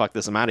he's like, fuck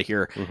this, I'm out of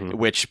here, at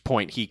which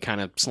point he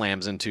kind of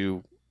slams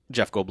into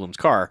Jeff Goldblum's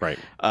car. Right.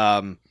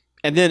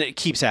 And then it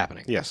keeps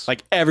happening. Yes.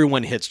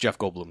 Everyone hits Jeff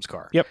Goldblum's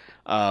car. Yep.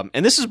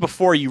 And this is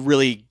before you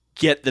really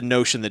get the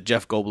notion that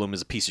Jeff Goldblum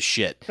is a piece of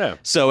shit. Yeah.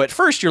 So at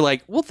first you're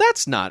like, well,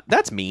 that's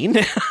mean.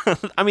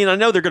 I mean, I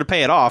know they're going to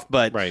pay it off,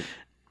 but... Right.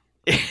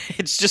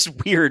 It's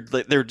just weird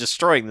that they're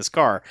destroying this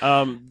car.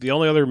 The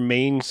only other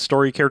main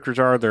story characters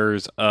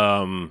there's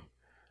a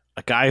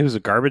guy who's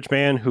a garbage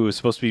man who is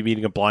supposed to be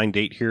meeting a blind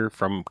date here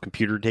from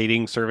computer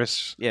dating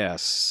service. Yeah,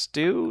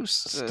 Stu,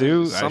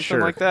 something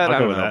like that. I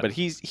don't know, but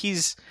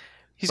he's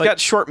got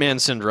short man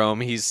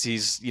syndrome. He's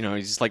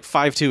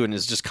 5'2" and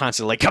is just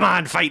constantly come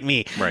on, fight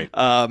me. Right.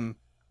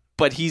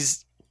 But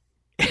he's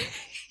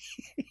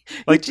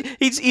Like,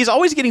 he's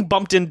always getting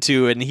bumped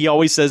into, and he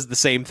always says the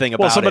same thing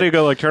about somebody it.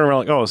 go like turn around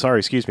like, oh, sorry,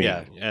 excuse me,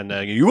 Yeah.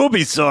 and you will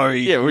be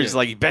sorry. Yeah, we're just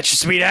like, bet your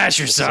sweet ass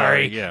you're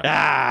sorry.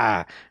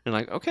 Yeah. And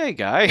like, okay,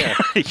 guy,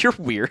 you're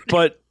weird.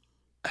 But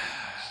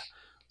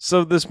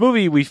so this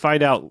movie, we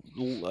find out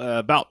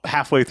about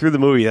halfway through the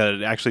movie that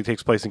it actually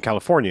takes place in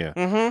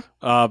California.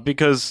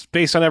 Because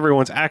based on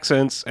everyone's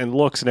accents and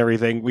looks and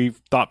everything, we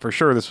thought for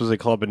sure this was a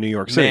club in New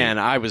York City. Man,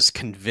 I was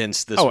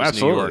convinced this was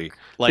absolutely. New York.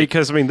 Like,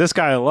 Because, I mean, this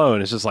guy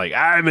alone is just like,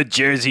 I'm a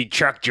Jersey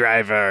truck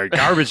driver,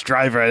 garbage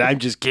driver, and I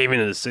just came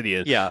into the city.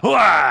 And, Yeah.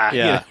 Wah! Yeah.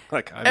 You know,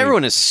 like, I mean,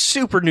 everyone is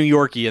super New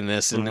Yorky in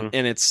this, and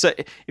and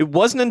it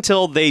wasn't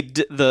until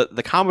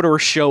the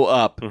Commodores show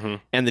up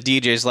and the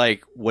DJ's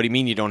like, "What do you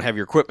mean you don't have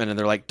your equipment?" And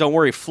they're like, "Don't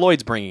worry,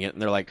 Floyd's bringing it."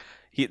 And they're like,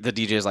 the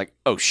DJ's like,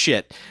 "Oh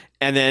shit!"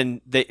 And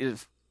then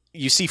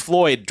you see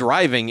Floyd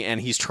driving, and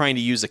he's trying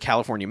to use a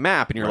California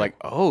map, and you're like,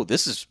 "Oh,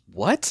 this is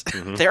what?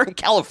 They're in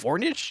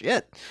California?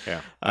 Shit!"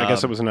 Yeah, I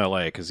guess it was in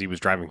L.A. because he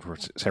was driving from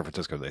San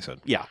Francisco. They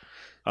said, Yeah.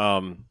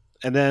 And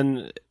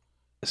then,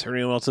 is there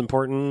anyone else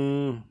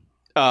important?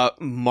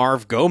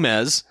 Marv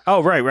Gomez.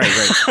 Oh, right.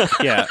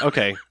 Yeah,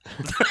 okay.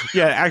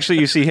 Yeah, actually,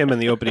 you see him in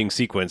the opening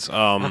sequence.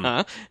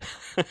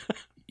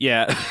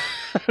 Yeah.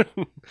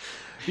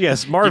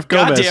 Yes, Marv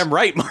Gomez. Goddamn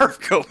right, Marv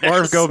Gomez.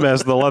 Marv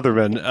Gomez, the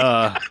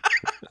Leatherman,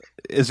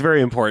 is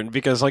very important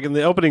because, like, in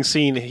the opening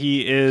scene,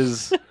 he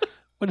is.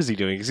 What is he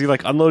doing? Is he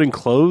like unloading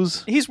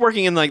clothes? He's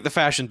working in like the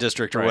fashion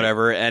district or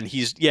whatever, and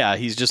he's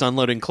just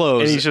unloading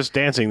clothes. And he's just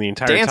dancing the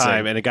entire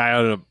time. And a guy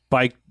on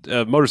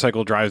a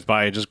motorcycle drives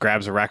by and just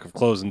grabs a rack of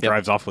clothes and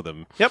drives off with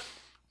him. Yep.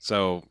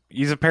 So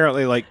he's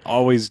apparently like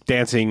always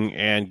dancing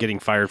and getting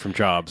fired from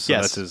jobs. So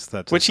yes,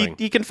 that's which his thing.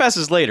 he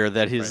confesses later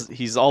that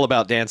he's all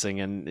about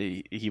dancing, and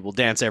he will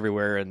dance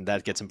everywhere, and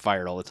that gets him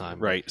fired all the time.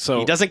 Right. So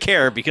he doesn't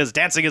care because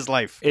dancing is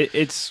life.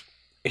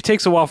 It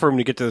takes a while for him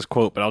to get to this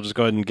quote, but I'll just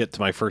go ahead and get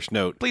to my first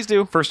note. Please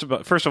do. First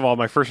of all,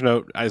 my first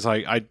note is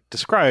I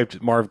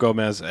described Marv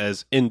Gomez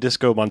as in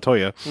Disco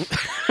Montoya.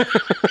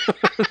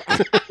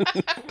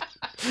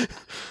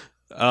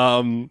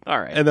 All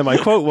right. And then my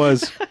quote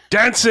was,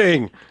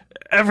 dancing!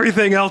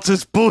 Everything else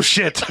is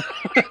bullshit!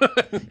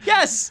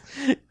 Yes!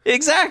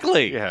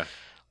 Exactly! Yeah.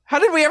 How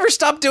did we ever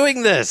stop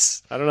doing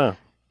this? I don't know.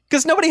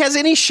 Because nobody has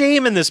any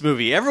shame in this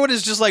movie. Everyone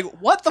is just like,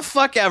 what the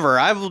fuck ever.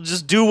 I will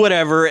just do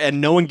whatever,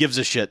 and no one gives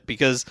a shit.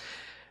 Because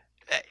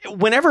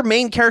whenever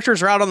main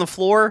characters are out on the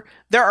floor,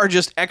 there are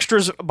just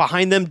extras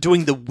behind them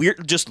doing the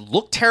weird, just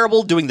look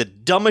terrible, doing the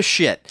dumbest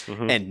shit,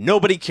 and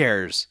nobody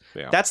cares.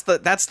 Yeah. That's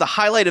the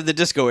highlight of the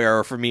disco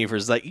era for me. For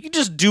is like, you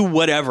just do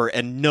whatever,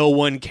 and no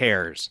one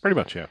cares. Pretty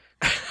much, yeah.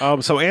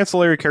 So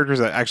ancillary characters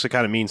that actually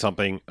kind of mean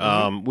something.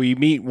 We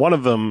meet one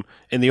of them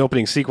in the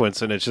opening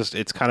sequence, and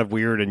it's kind of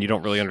weird, and you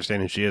don't really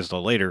understand who she is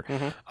till later.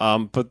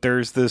 But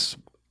there's this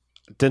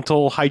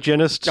dental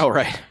hygienist,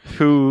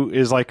 who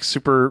is like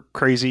super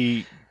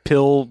crazy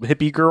pill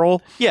hippie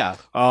girl. Yeah,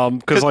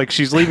 because like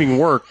she's leaving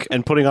work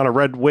and putting on a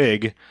red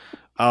wig.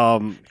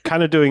 Kind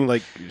of doing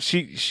like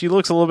she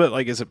looks a little bit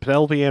like, is it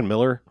Penelope Ann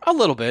Miller? a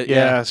little bit.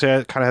 Yeah, so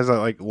it kind of has that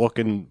like look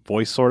and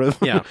voice sort of.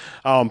 Yeah.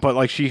 But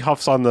like she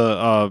huffs on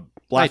the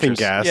laughing Nitrous,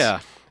 gas. yeah.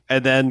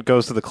 And then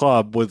goes to the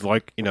club with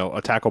like,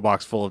 a tackle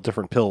box full of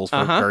different pills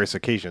for various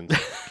occasions.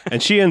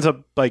 And she ends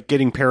up like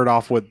getting paired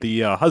off with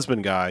the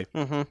husband guy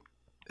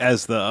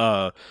as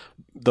the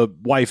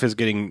wife is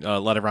getting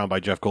led around by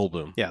Jeff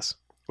Goldblum. Yes.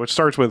 Which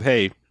starts with,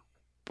 hey,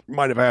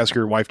 mind if I ask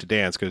your wife to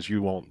dance because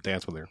you won't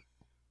dance with her?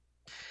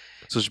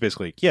 So she's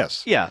basically like,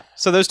 yes. Yeah.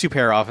 So those two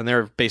pair off, and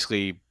they're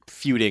basically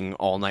feuding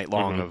all night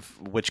long of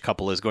which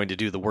couple is going to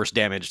do the worst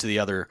damage to the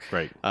other.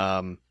 Right.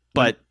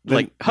 But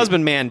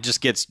husband man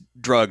just gets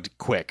drugged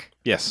quick.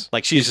 Yes.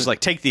 Like she's just like,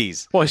 take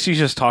these. Well, she's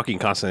just talking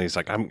constantly. He's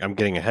like, I'm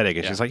getting a headache.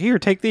 And she's like, here,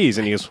 take these.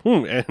 And he goes,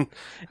 and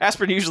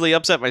aspirin usually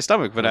upset my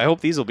stomach, but I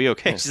hope these will be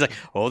okay. She's like,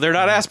 oh, they're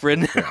not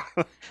aspirin.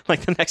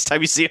 Like the next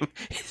time you see him,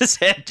 his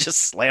head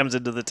just slams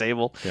into the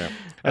table. Yeah.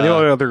 And the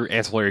only other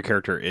ancillary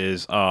character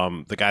is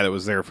the guy that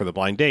was there for the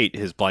blind date.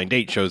 His blind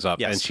date shows up,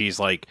 and she's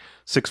like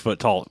 6 foot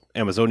tall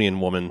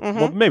Amazonian woman.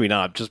 Well, maybe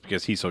not just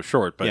because he's so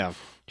short, but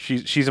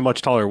she's a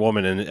much taller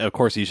woman, and of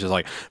course he's just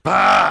like,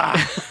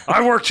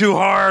 I worked too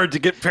hard to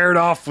get paired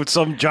off with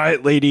some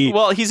giant lady.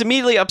 Well, he's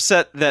immediately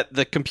upset that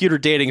the computer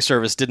dating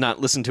service did not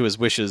listen to his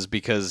wishes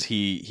because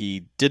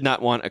he did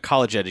not want a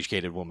college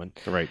educated woman.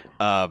 Right.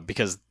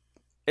 Because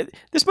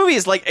this movie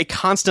is like a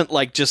constant,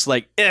 like, just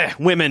like,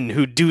 women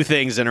who do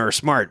things and are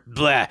smart,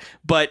 blah.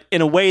 But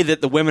in a way that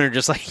the women are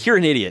just like, you're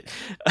an idiot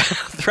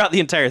throughout the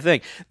entire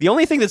thing. The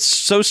only thing that's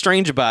so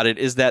strange about it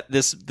is that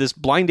this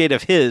blind date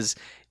of his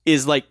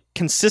is like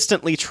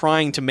consistently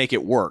trying to make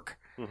it work.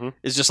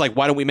 It's just like,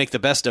 why don't we make the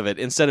best of it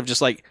instead of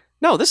just like,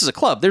 no, this is a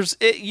club.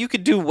 You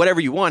could do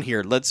whatever you want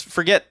here. Let's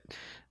forget.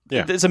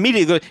 Yeah. It's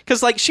immediately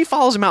because like she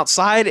follows him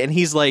outside and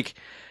he's like,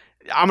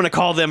 I'm going to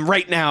call them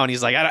right now. And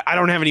he's like, I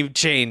don't have any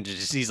change.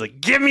 He's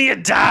like, give me a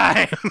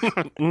dime.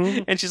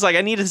 And she's like,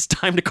 I need this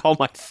time to call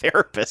my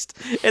therapist.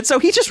 And so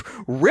he just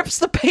rips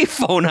the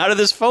payphone out of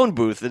this phone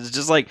booth. And it's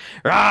just like,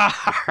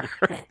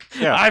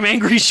 I'm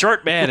angry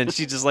short man. And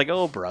she's just like,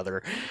 oh,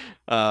 brother.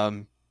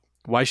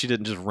 Why she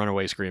didn't just run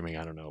away screaming,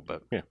 I don't know.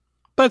 But yeah,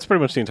 that's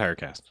pretty much the entire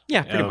cast.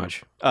 Yeah, pretty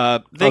much.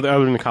 Other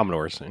than the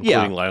Commodores,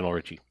 including Lionel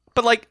Richie.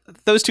 But, like,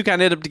 those two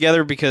kind of end up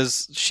together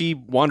because she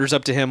wanders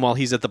up to him while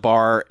he's at the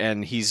bar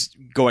and he's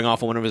going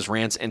off on one of his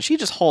rants, and she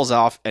just hauls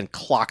off and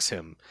clocks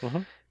him.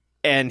 Mm-hmm.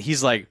 And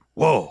he's like,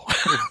 whoa.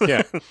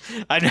 Yeah.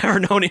 I've never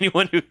known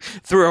anyone who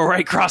threw a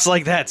right cross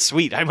like that.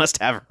 Sweet. I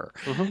must have her.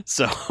 Mm-hmm.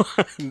 So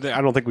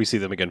I don't think we see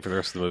them again for the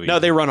rest of the movie. No,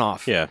 they run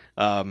off. Yeah.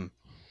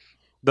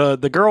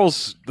 The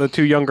girls, the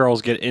two young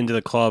girls get into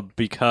the club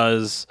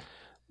because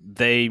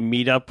they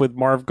meet up with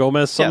Marv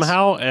Gomez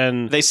somehow,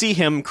 and they see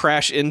him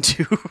crash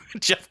into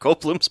Jeff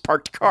Goldblum's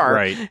parked car,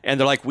 right? And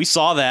they're like, "We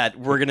saw that.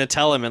 We're gonna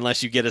tell him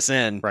unless you get us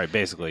in." Right,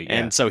 basically. Yeah.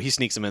 And so he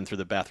sneaks them in through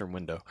the bathroom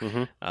window.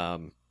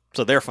 Mm-hmm.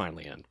 So they're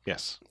finally in.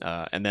 Yes.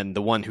 And then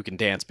the one who can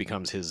dance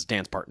becomes his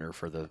dance partner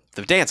for the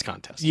dance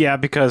contest. Yeah,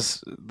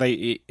 because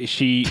they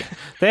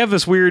have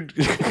this weird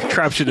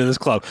contraption in this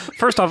club.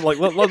 First off, like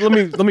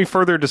let me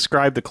further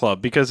describe the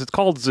club, because it's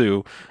called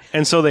Zoo,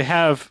 and so they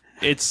have.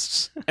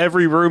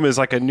 Every room is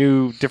like a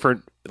new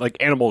different like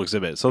animal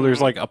exhibit. So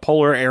there's like a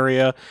polar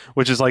area,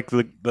 which is like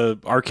the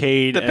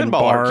arcade the and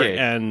pinball bar, arcade.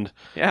 and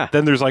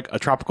then there's like a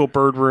tropical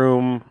bird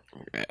room.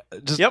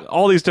 Just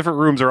all these different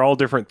rooms are all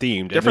different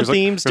themed. Different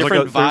themes,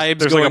 different vibes.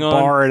 There's going like a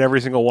bar at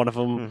every single one of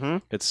them. Mm-hmm.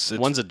 It's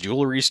one's a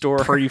jewelry store.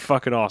 Pretty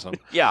fucking awesome.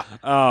 Yeah.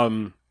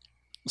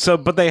 So,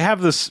 but they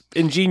have this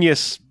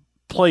ingenious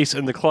place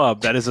in the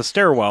club that is a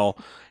stairwell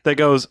that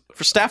goes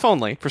for staff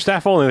only.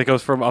 That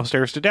goes from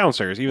upstairs to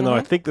downstairs. Even though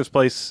I think this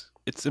place,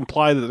 it's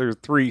implied that there are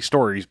 3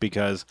 stories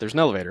because there's an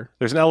elevator.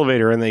 There's an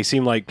elevator, and they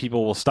seem like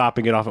people will stop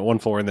and get off at one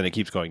floor, and then it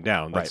keeps going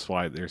down. That's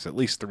why there's at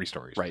least 3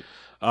 stories. Right.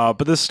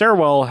 But this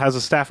stairwell has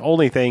a staff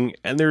only thing,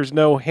 and there's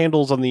no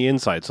handles on the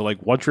inside. So,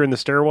 like, once you're in the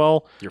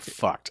stairwell, you're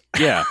fucked.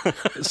 Yeah.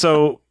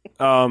 So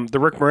the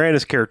Rick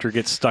Moranis character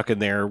gets stuck in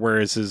there,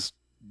 whereas his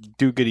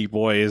do-goody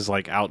boy is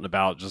like out and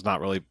about, just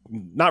not really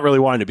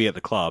wanting to be at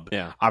the club.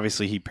 Yeah.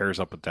 Obviously, he pairs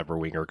up with Deborah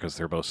Winger because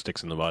they're both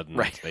sticks in the mud, and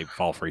they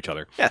fall for each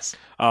other. Yes.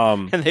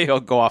 And they all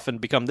go off and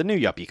become the new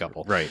yuppie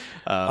couple. Right.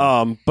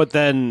 But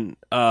then,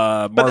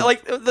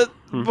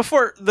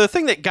 before the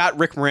thing that got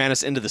Rick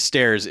Moranis into the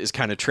stairs is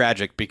kind of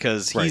tragic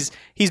because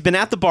he's been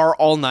at the bar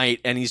all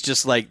night and he's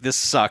just like, this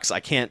sucks. I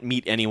can't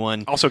meet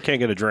anyone. Also, can't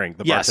get a drink.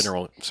 The bartender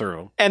won't serve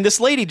him. And this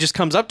lady just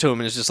comes up to him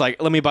and is just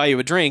like, let me buy you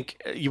a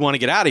drink. You want to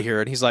get out of here?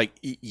 And he's like,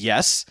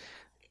 yes.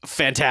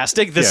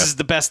 Fantastic. This is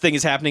the best thing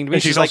is happening to me.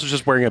 And she's also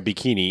just wearing a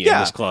bikini in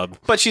this club.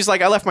 But she's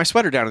like, I left my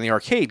sweater down in the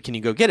arcade. Can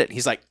you go get it? And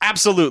he's like,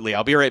 absolutely.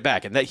 I'll be right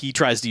back. And that he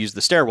tries to use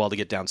the stairwell to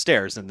get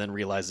downstairs and then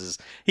realizes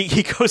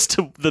he goes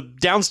to the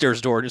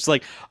downstairs door and it's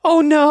like,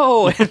 oh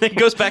no. And then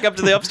goes back up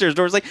to the upstairs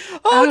door. It's like,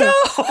 oh no.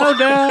 Oh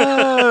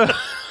no.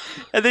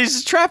 And then he's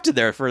just trapped in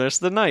there for the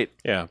rest of the night.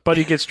 Yeah, but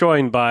he gets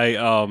joined by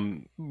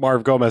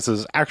Marv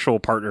Gomez's actual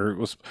partner.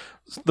 Was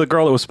the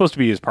girl that was supposed to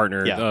be his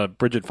partner,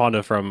 Bridget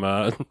Fonda from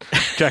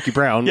Jackie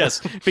Brown.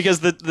 Yes, because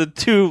the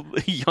 2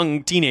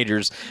 young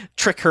teenagers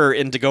trick her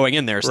into going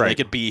in there so they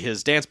could be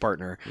his dance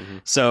partner. Mm-hmm.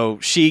 So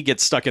she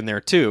gets stuck in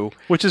there too.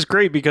 Which is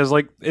great because,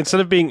 like,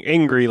 instead of being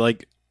angry,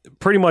 like,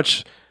 pretty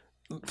much...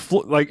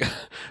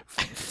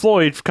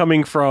 Floyd,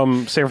 coming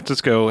from San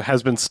Francisco,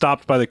 has been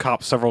stopped by the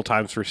cops several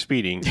times for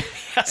speeding.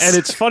 Yes. And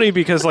it's funny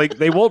because, like,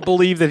 they won't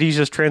believe that he's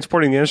just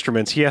transporting the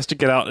instruments. He has to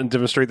get out and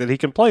demonstrate that he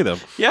can play them.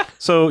 Yeah.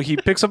 So he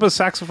picks up a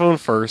saxophone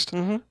first,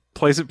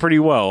 plays it pretty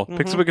well,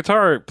 picks up a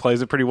guitar,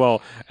 plays it pretty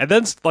well, and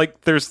then,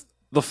 like, there's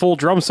the full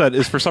drum set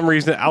is for some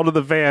reason out of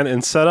the van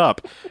and set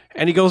up,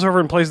 and he goes over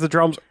and plays the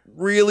drums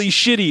really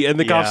shitty, and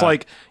the cop's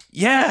like,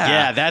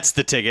 yeah, that's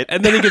the ticket.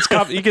 And then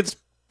he gets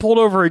pulled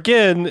over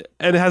again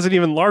and has an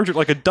even larger,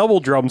 like a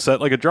double drum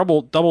set, like a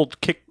double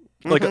kick,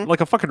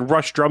 like a fucking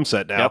Rush drum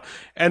set now,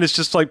 and it's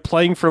just like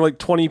playing for like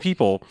 20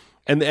 people,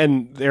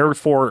 and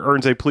therefore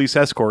earns a police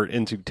escort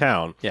into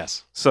town.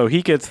 Yes. So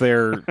he gets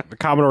there, the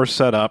Commodore's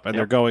set up, and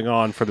they're going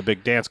on for the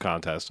big dance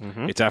contest.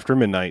 It's after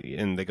midnight,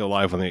 and they go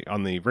live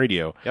on the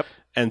radio. Yep.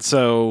 And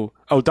so,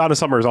 Donna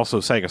Summers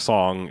also sang a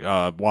song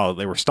while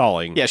they were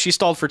stalling. Yeah, she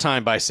stalled for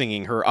time by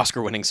singing her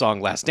Oscar-winning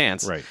song "Last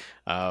Dance." Right.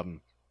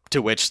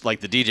 To which,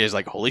 like, the DJ's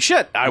like, holy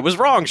shit, I was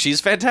wrong. She's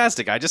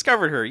fantastic. I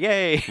discovered her.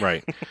 Yay.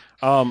 Right.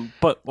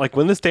 But, like,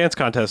 when this dance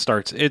contest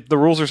starts, the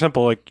rules are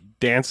simple. Like,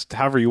 dance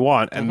however you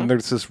want. And then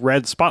there's this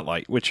red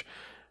spotlight, which,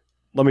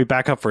 let me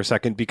back up for a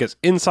second, because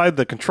inside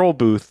the control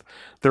booth,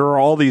 there are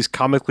all these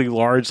comically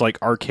large,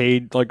 like,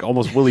 arcade, like,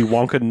 almost Willy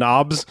Wonka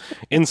knobs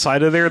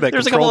inside of there.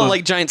 There's a couple of,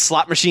 like, giant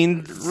slot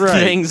machine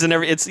things and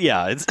everything.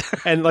 It's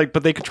and, like,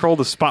 but they control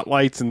the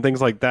spotlights and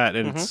things like that,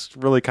 and it's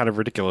really kind of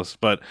ridiculous.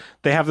 But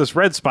they have this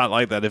red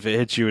spotlight that if it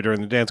hits you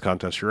during the dance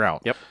contest, you're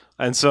out. Yep.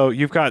 And so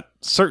you've got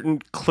certain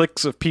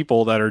cliques of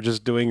people that are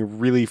just doing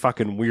really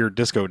fucking weird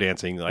disco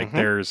dancing. Like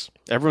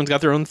everyone's got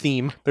their own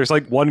theme. There's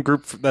like one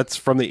group that's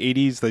from the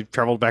 80s. They've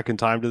traveled back in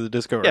time to the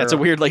disco era. Yeah, it's a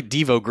weird like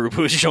Devo group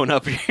who's shown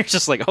up. You're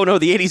just like, oh no,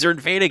 the 80s are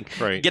invading.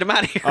 Right. Get them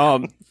out of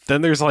here.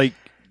 Then there's like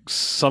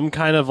some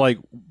kind of like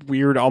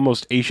weird,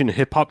 almost Asian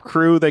hip hop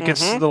crew that gets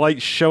the light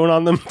shown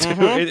on them too.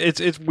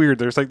 It's weird.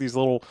 There's like these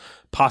little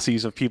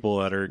posses of people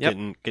that are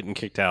getting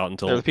kicked out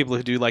until they're the people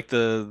who do like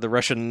the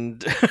Russian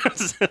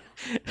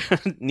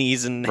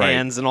knees and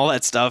hands and all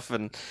that stuff.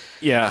 And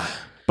yeah,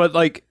 but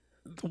like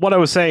what I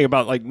was saying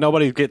about like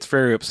nobody gets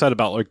very upset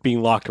about like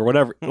being locked or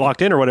whatever,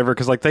 locked in or whatever,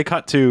 because like they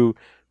cut to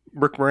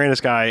Rick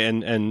Moranis guy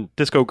and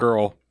Disco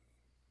Girl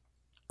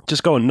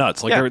just going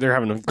nuts. Like they're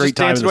having a great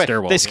time in the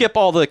stairwell. They skip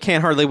all the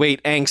can't hardly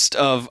wait angst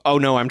of, oh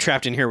no, I'm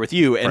trapped in here with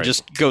you, and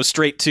just go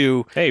straight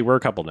to, hey, we're a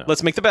couple now.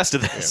 Let's make the best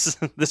of this.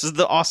 Yeah. This is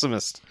the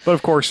awesomest. But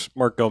of course,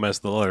 Mark Gomez,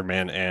 the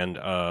Leatherman, and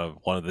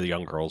one of the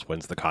young girls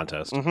wins the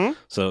contest.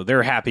 So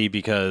they're happy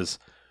because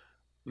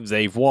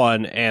they've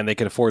won and they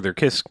can afford their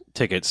Kiss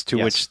tickets, to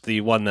which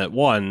the one that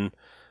won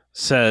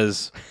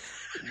says,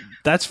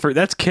 that's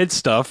kid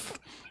stuff.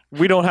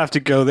 We don't have to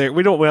go there.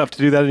 We don't have to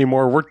do that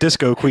anymore. We're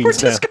disco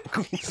queens now.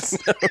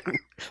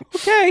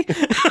 Okay.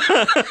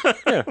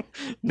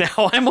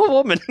 Now I'm a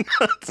woman.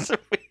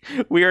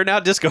 We are now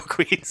disco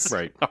queens.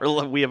 Right.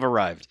 We have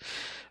arrived.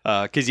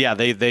 Because,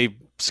 they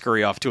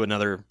scurry off to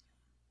another.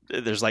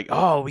 There's like,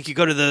 oh, we could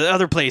go to the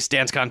other place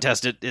dance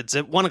contest. It's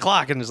at 1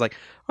 o'clock. And it's like,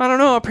 I don't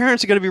know. Our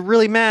parents are going to be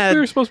really mad. We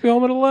were supposed to be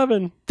home at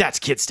 11. That's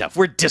kid stuff.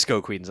 We're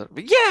disco queens.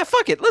 Yeah,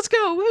 fuck it. Let's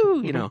go.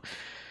 Woo. You know.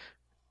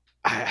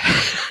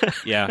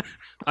 Yeah.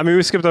 I mean,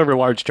 we skipped over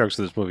large chunks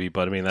of this movie,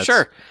 but I mean, that's...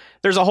 Sure.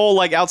 There's a whole,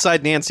 like,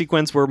 outside dance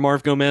sequence where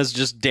Marv Gomez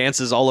just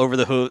dances all over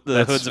the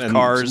hoods of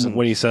cars. And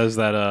when he says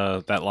that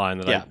line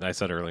that I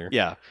said earlier.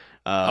 Yeah.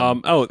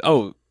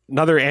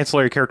 Another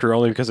ancillary character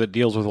only because it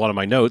deals with one of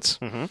my notes.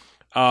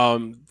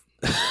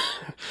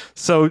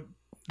 So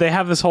they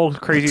have this whole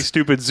crazy,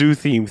 stupid zoo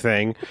theme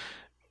thing,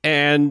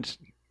 and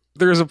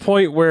there's a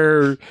point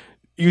where...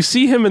 You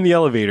see him in the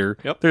elevator.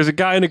 Yep. There's a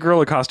guy in a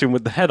gorilla costume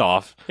with the head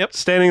off,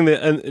 standing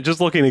there and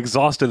just looking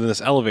exhausted in this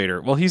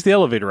elevator. Well, he's the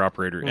elevator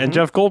operator, and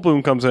Jeff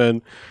Goldblum comes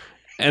in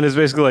and is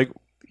basically like,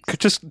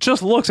 just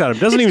looks at him,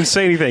 doesn't even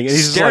say anything, and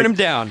he's staring just him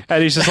down,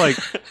 and he's just like,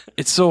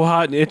 "It's so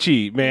hot and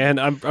itchy, man.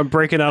 I'm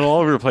breaking out all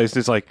over the place." And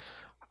it's like,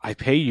 I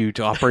pay you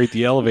to operate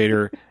the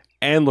elevator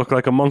and look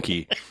like a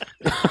monkey.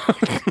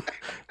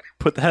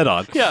 Put the head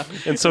on. Yeah.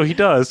 And so he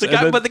does.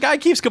 But the guy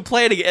keeps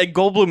complaining, and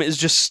Goldblum is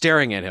just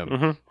staring at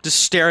him.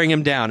 Just staring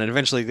him down, and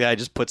eventually the guy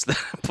just puts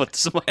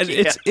some... And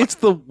it's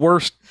the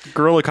worst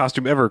gorilla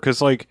costume ever,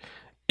 because, like,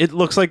 it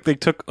looks like they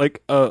took,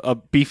 like, a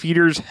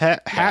Beefeater's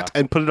hat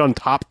and put it on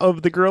top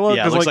of the gorilla.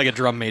 Yeah, it looks like a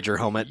drum major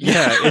helmet.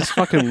 Yeah, it's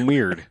fucking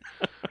weird.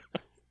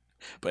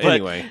 But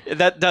anyway.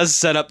 That does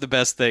set up the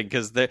best thing,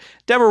 because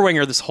Deborah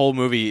Winger, this whole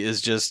movie is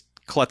just...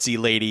 klutzy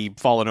lady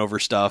falling over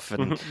stuff,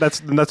 and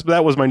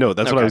that was my note.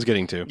 That's what I was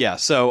getting to. Yeah,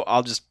 so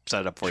I'll just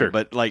set it up for you.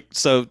 But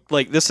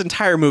this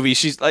entire movie,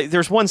 she's like,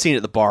 there's one scene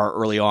at the bar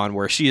early on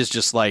where she is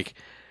just like,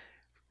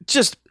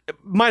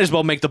 might as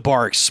well make the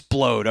bar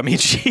explode. I mean,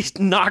 she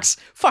knocks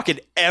fucking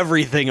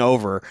everything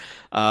over.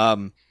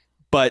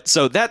 But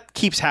so that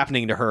keeps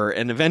happening to her,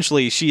 and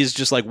eventually she is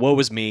just like, woe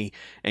is me,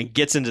 and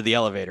gets into the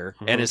elevator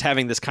and is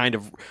having this kind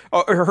of...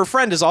 her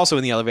friend is also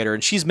in the elevator,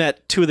 and she's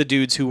met two of the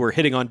dudes who were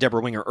hitting on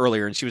Deborah Winger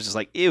earlier, and she was just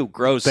like, ew,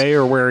 gross. They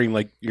are wearing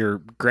like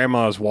your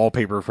grandma's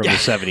wallpaper from the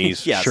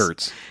 70s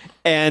shirts.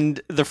 And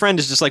the friend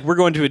is just like, we're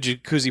going to a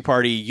jacuzzi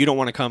party. You don't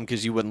want to come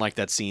because you wouldn't like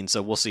that scene,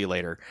 so we'll see you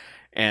later.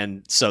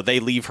 And so they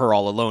leave her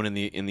all alone in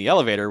the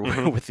elevator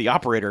with the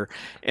operator,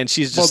 and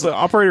she's just... Well, the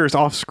operator is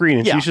off screen,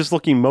 and she's just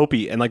looking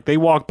mopey, and like they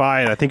walk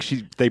by, and I think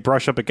they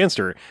brush up against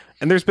her,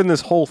 and there's been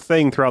this whole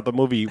thing throughout the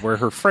movie where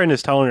her friend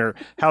is telling her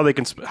how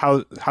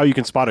you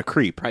can spot a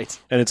creep, right?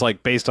 And it's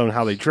like based on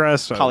how they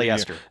dress,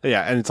 polyester,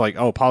 and it's like,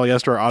 oh,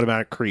 polyester,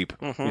 automatic creep.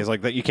 It's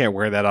like that, you can't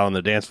wear that out on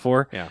the dance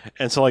floor,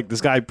 and so like this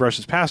guy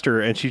brushes past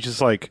her, and she's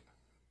just like,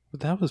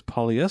 that was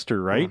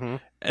polyester, right?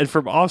 And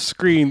from off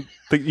screen,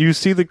 you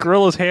see the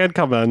gorilla's hand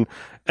come in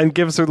and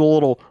gives her the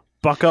little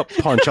buck up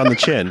punch on the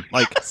chin,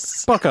 like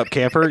buck up,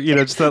 camper. You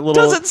know, just that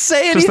little doesn't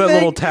say anything. Just that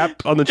little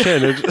tap on the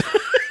chin.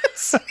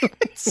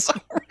 It's so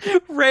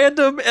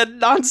random and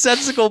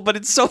nonsensical, but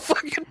it's so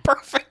fucking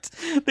perfect.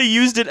 They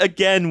used it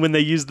again when they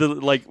used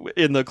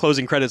in the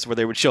closing credits where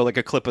they would show like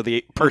a clip of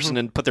the person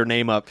and put their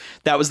name up.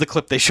 That was the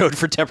clip they showed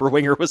for Deborah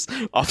Winger, was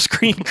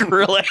off-screen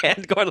gorilla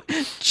hand going,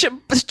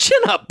 chin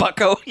up,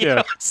 bucko. You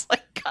know, it's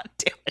like, God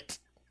damn it.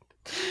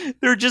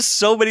 There are just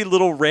so many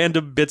little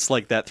random bits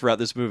like that throughout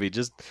this movie.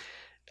 Just,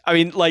 I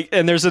mean, like,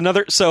 and there's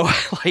another, so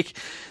like,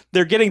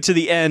 they're getting to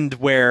the end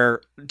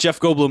where Jeff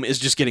Goldblum is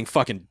just getting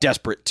fucking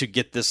desperate to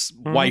get this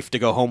wife to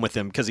go home with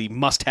him because he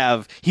must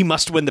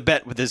win the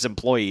bet with his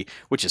employee,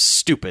 which is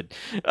stupid.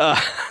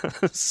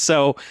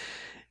 So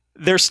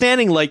they're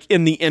standing like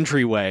in the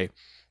entryway,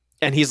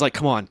 and he's like,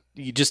 "Come on,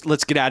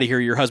 let's get out of here.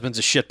 Your husband's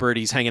a shitbird.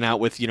 He's hanging out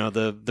with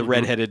the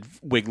redheaded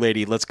wig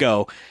lady. Let's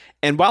go."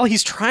 And while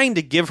he's trying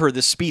to give her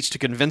this speech to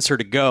convince her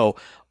to go,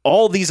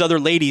 all these other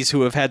ladies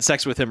who have had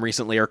sex with him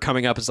recently are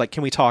coming up. It's like,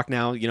 can we talk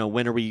now? You know,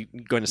 when are we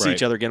going to see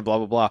each other again? Blah,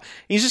 blah, blah. And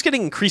he's just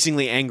getting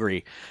increasingly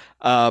angry.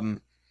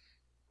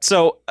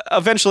 So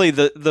eventually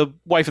the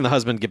wife and the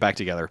husband get back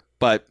together.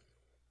 But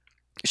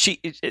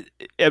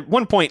at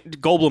one point,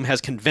 Goldblum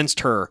has convinced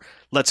her,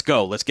 let's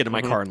go. Let's get in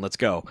my car and let's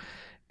go.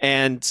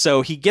 And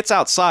so he gets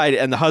outside,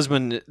 and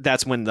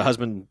that's when the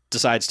husband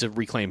decides to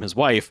reclaim his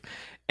wife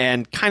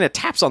and kind of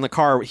taps on the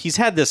car. He's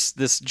had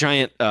this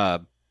giant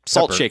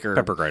salt shaker,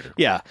 pepper grinder,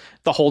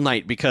 the whole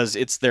night, because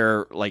it's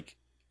their like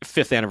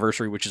 5th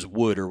anniversary, which is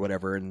wood or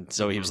whatever. And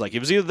so he was like, it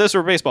was either this or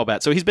a baseball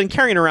bat. So he's been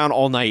carrying it around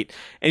all night,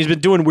 and he's been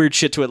doing weird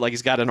shit to it. Like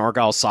he's got an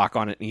Argyle sock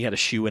on it, and he had a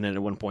shoe in it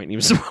at one point. And he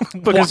was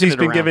because he's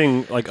been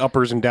giving like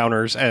uppers and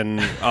downers and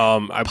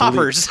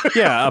poppers.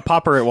 A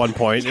popper at one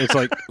point. It's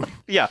like,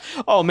 yeah.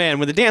 Oh man,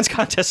 when the dance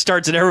contest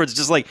starts and everyone's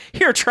just like,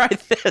 here, try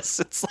this.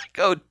 It's like,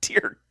 oh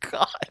dear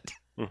God.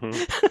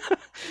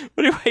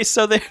 But anyway,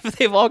 so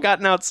they've all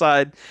gotten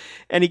outside,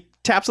 and he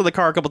taps on the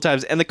car a couple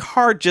times, and the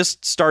car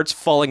just starts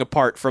falling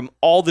apart from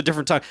all the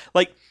different times.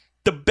 Like,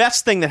 the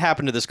best thing that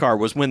happened to this car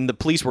was when the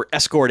police were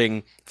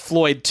escorting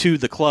Floyd to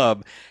the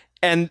club,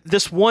 and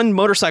this one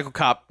motorcycle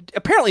cop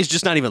apparently is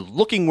just not even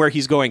looking where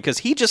he's going, because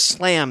he just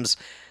slams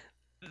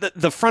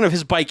the front of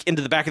his bike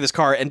into the back of this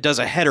car and does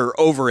a header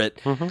over it.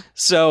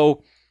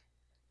 So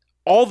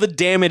all the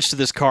damage to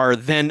this car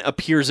then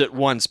appears at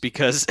once,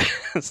 because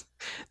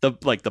the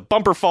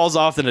bumper falls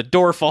off, then a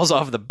door falls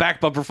off, the back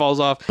bumper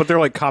falls off. But they're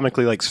like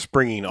comically like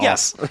springing off.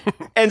 Yes.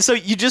 And so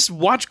you just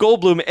watch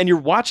Goldblum, and you're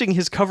watching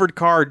his covered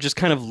car just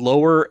kind of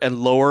lower and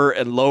lower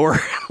and lower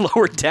and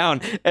lower down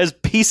as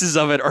pieces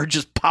of it are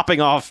just popping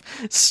off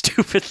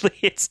stupidly.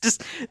 It's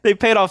just, they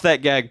paid off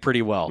that gag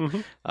pretty well.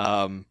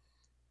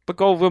 But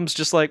Goldblum's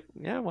just like,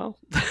 yeah, well,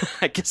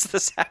 I guess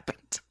this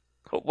happened.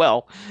 Oh,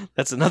 well,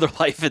 that's another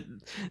life.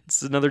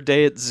 It's another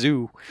day at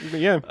zoo.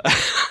 Yeah.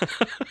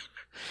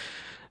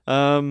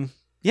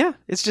 Yeah,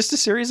 it's just a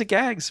series of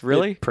gags,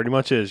 really. It pretty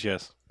much is,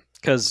 yes.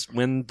 Because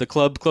when the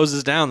club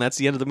closes down, that's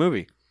the end of the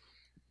movie.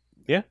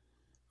 Yeah.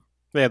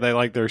 Yeah,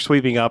 they're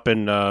sweeping up,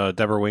 and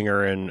Deborah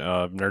Winger and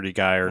Nerdy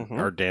Guy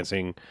are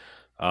dancing.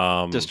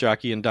 Disc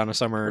Jockey and Donna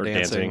Summer are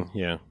dancing.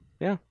 Yeah.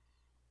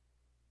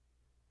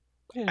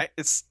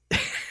 It's...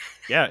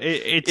 Yeah,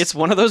 it's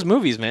one of those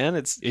movies, man.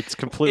 It's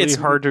completely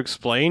hard to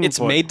explain. It's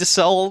made to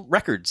sell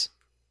records.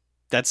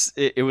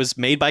 It was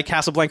made by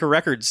Casablanca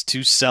Records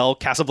to sell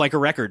Casablanca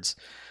Records,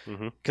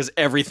 because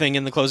everything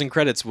in the closing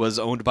credits was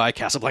owned by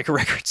Casablanca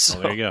Records.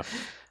 So, there you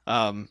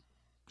go.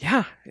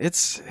 Yeah,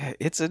 it's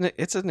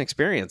an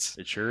experience.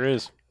 It sure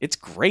is. It's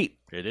great.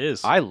 It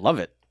is. I love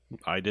it.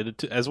 I did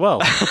it as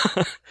well.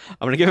 I'm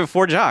gonna give it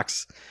 4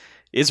 jocks.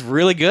 It's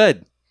really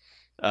good.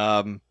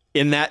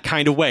 In that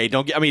kind of way.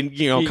 Come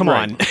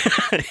on.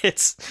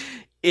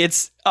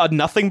 It's a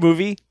nothing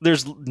movie.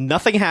 There's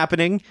nothing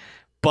happening,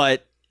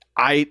 but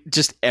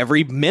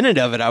every minute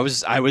of it I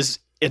was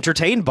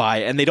entertained by,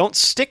 and they don't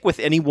stick with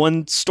any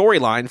one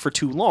storyline for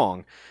too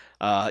long.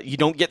 You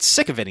don't get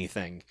sick of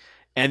anything.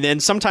 And then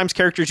sometimes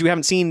characters you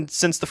haven't seen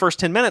since the first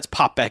 10 minutes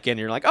pop back in. And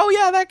you're like, oh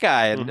yeah, that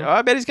guy. And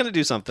I bet he's going to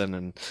do something.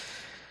 And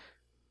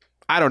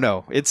I don't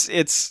know.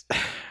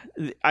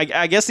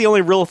 I guess the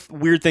only real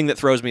weird thing that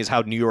throws me is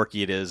how New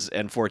York-y it is,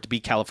 and for it to be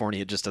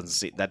California, it just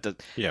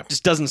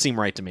just doesn't seem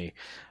right to me.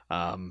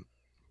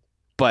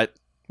 But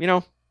you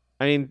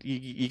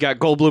got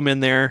Goldblum in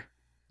there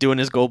doing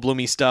his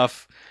Goldblum-y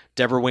stuff.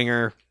 Deborah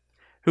Winger,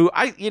 who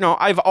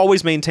I've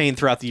always maintained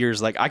throughout the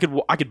years, like I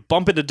could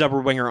bump into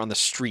Deborah Winger on the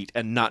street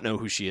and not know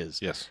who she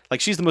is. Yes,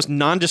 like she's the most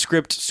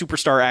nondescript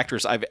superstar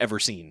actress I've ever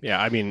seen. Yeah,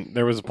 I mean,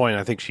 there was a point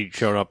I think she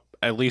showed up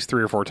at least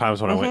 3 or 4 times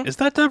when I went, is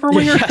that Deborah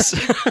Winger? Yes.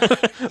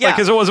 Yeah.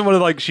 Because it wasn't one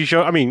of like she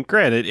showed. I mean,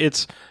 granted,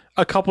 it's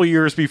a couple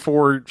years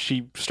before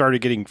she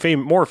started getting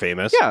more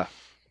famous. Yeah.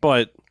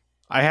 But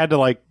I had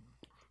to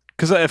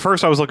because at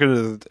first I was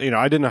looking at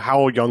I didn't know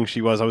how young she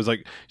was. I was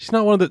like, she's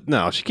not one of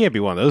no, she can't be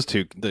one of those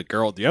two. The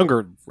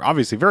younger,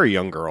 obviously very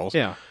young girls.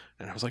 Yeah.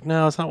 And I was like,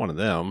 no, it's not one of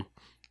them.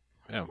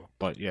 Yeah.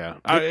 But yeah.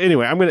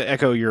 Anyway, I'm going to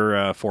echo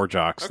your 4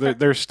 jocks. Okay.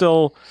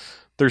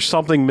 There's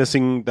something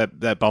missing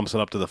that bumps it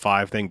up to the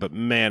 5 thing, but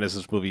man, is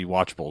this movie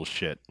watchable as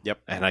shit. Yep.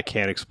 And I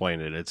can't explain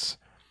it.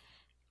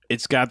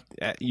 It's got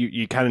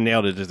you kind of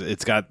nailed it.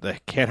 It's got the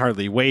Can't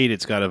Hardly Wait.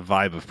 It's got a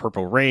vibe of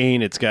Purple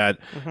Rain. It's got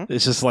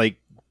it's just like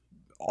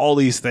all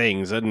these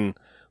things. And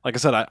like I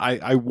said,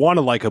 I want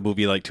to like a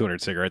movie like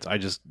 200 Cigarettes. I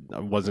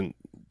didn't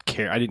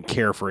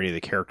care for any of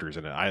the characters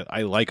in it.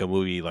 I like a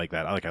movie like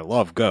that. I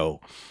love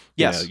Go.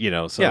 Yes.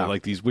 So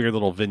like these weird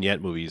little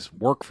vignette movies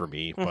work for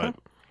me, but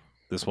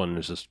this one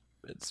is just.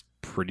 It's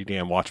pretty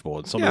damn watchable,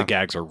 and some of the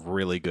gags are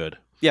really good.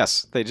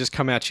 Yes, they just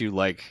come at you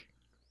like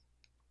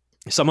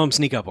some of them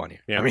sneak up on you.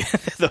 Yeah. I mean,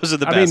 those are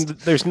the best. I mean,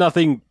 there's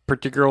nothing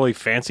particularly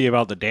fancy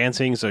about the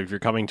dancing, so if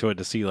you're coming to it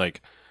to see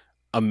like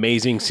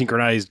amazing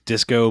synchronized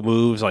disco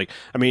moves. Like,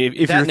 I mean,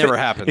 if That you're never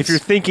happens. If you're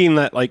thinking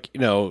that, like,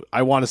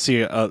 I want to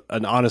see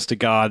an honest to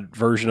God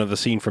version of the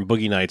scene from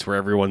Boogie Nights where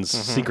everyone's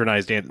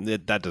synchronized,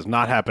 that does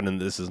not happen, and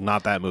this is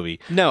not that movie.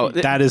 No,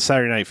 that is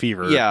Saturday Night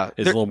Fever. Yeah,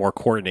 is a little more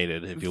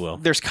coordinated, if you will.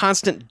 There's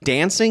constant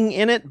dancing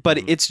in it, but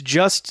it's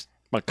just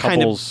Like kind of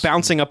couples-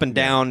 bouncing up and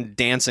down,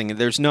 dancing.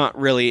 There's not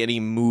really any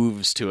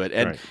moves to it,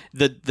 and Right.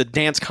 the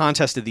dance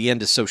contest at the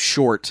end is so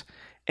short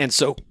and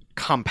so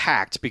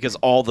compact because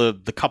all the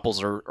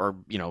couples are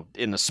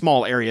in a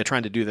small area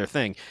trying to do their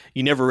thing.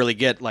 You never really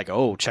get like,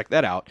 oh, check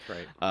that out.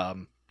 Right.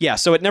 Yeah,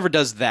 so it never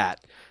does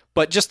that.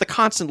 But just the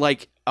constant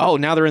like, oh,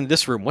 now they're in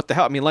this room. What the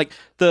hell? I mean, like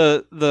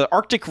the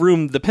Arctic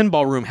room, the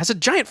pinball room has a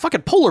giant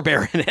fucking polar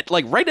bear in it,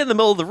 like right in the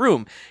middle of the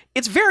room.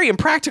 It's very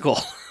impractical,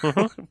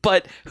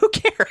 but who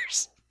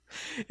cares?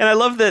 And I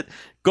love that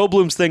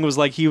Goldblum's thing was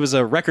like he was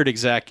a record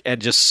exec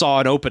and just saw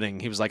an opening.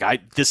 He was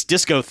like, this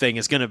disco thing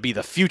is going to be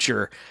the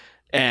future.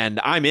 And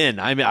I'm in.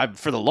 I'm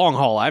for the long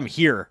haul. I'm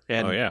here,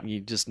 and you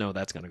just know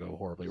that's going to go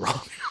horribly wrong.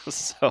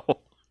 So,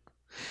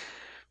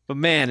 but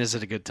man, is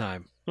it a good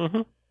time?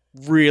 Mm-hmm.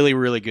 Really,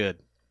 really good.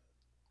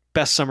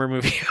 Best summer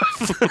movie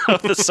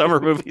of the summer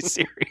movie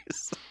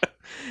series.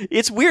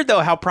 It's weird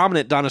though how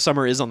prominent Donna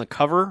Summer is on the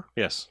cover.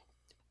 Yes.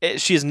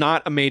 She is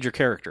not a major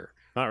character.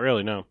 Not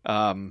really. No.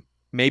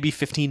 Maybe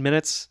 15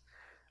 minutes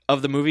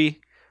of the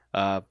movie,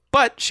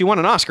 but she won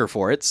an Oscar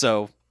for it.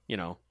 So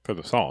For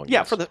the song.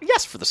 yeah,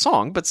 yes. for the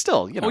song, but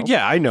still, Oh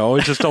yeah, I know.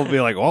 It's just don't be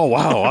like, oh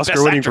wow, Oscar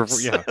Best winning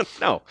actress. for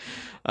No.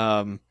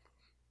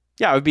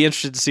 Yeah, I would be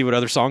interested to see what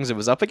other songs it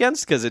was up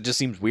against because it just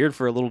seems weird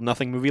for a little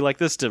nothing movie like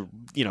this to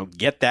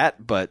get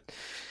that. But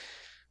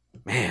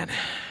man,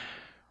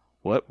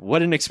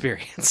 what an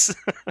experience!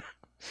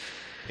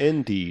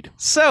 Indeed.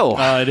 So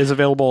it is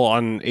available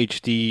on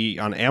HD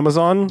on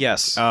Amazon.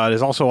 yes, It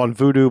is also on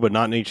Vudu, but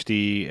not in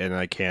HD.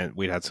 And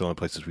we'd had some other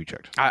places we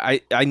checked.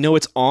 I know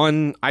it's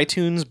on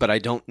iTunes, but I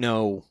don't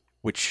know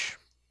which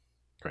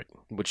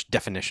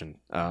definition.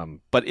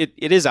 But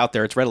it is out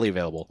there. It's readily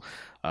available.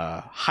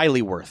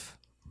 Highly worth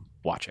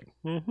watching.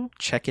 Mm-hmm.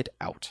 Check it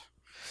out.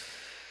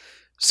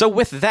 So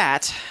with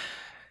that,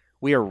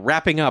 we are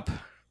wrapping up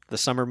the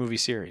summer movie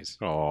series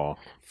Oh.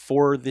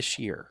 for this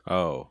year.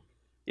 Oh.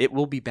 It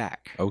will be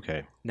back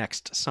Okay.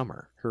 next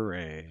summer.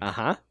 Hooray.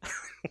 Uh-huh.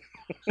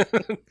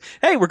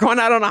 Hey, we're going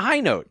out on a high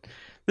note.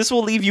 This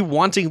will leave you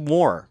wanting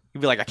more.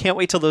 You'll be like, I can't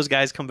wait till those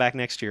guys come back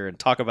next year and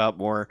talk about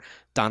more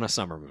Donna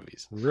Summer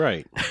movies.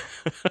 Right.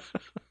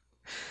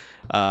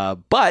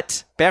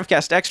 But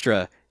Bamfcast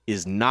Extra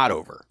is not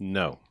over.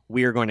 No.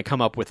 We are going to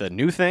come up with a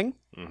new thing.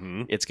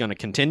 Mm-hmm. It's going to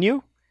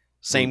continue.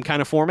 Same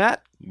kind of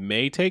format.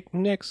 May take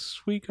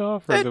next week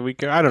off or the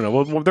week. I don't know.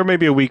 Well, there may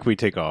be a week we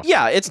take off.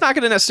 Yeah, it's not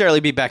going to necessarily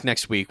be back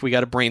next week. We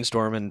got to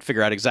brainstorm and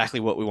figure out exactly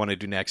what we want to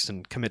do next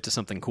and commit to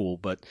something cool.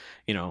 But,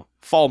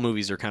 fall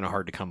movies are kind of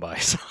hard to come by.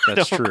 So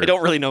That's true. I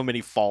don't really know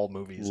many fall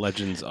movies.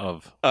 Legends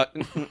of.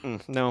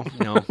 No.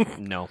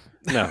 No.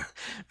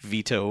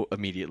 Veto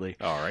immediately.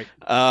 All right.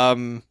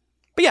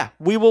 But yeah,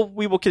 we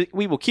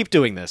will keep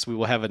doing this. We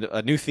will have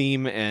a new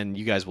theme, and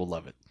you guys will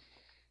love it.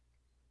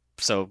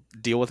 So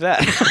deal with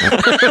that.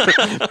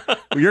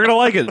 You're gonna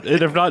like it,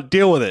 and if not,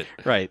 deal with it.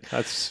 Right.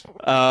 That's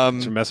a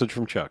message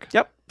from Chuck.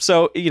 Yep.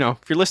 So if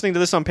you're listening to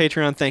this on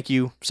Patreon, thank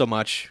you so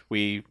much.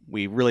 We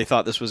really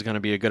thought this was going to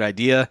be a good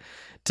idea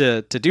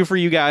to do for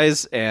you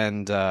guys,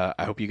 and I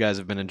hope you guys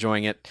have been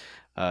enjoying it.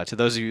 To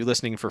those of you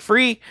listening for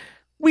free,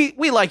 we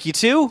like you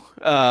too.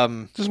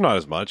 Just not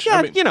as much.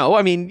 Yeah,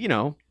 I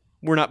mean,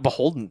 we're not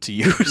beholden to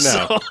you.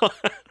 No.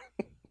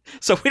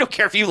 So we don't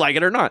care if you like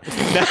it or not.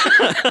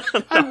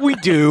 we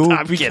do.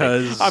 I'm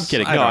because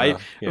kidding.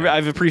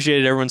 I've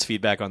appreciated everyone's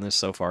feedback on this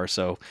so far.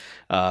 So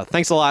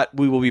thanks a lot.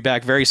 We will be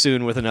back very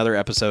soon with another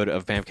episode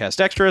of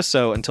Bamcast Extra.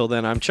 So until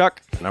then, I'm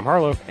Chuck. And I'm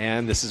Harlow.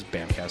 And this is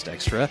Bamcast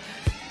Extra.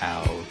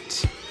 Out.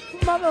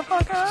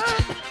 Motherfucker.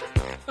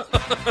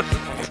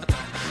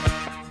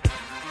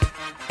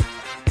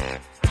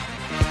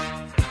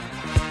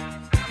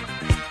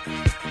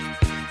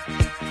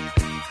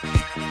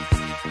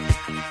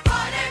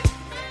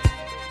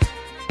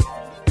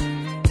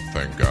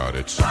 Thank God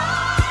it's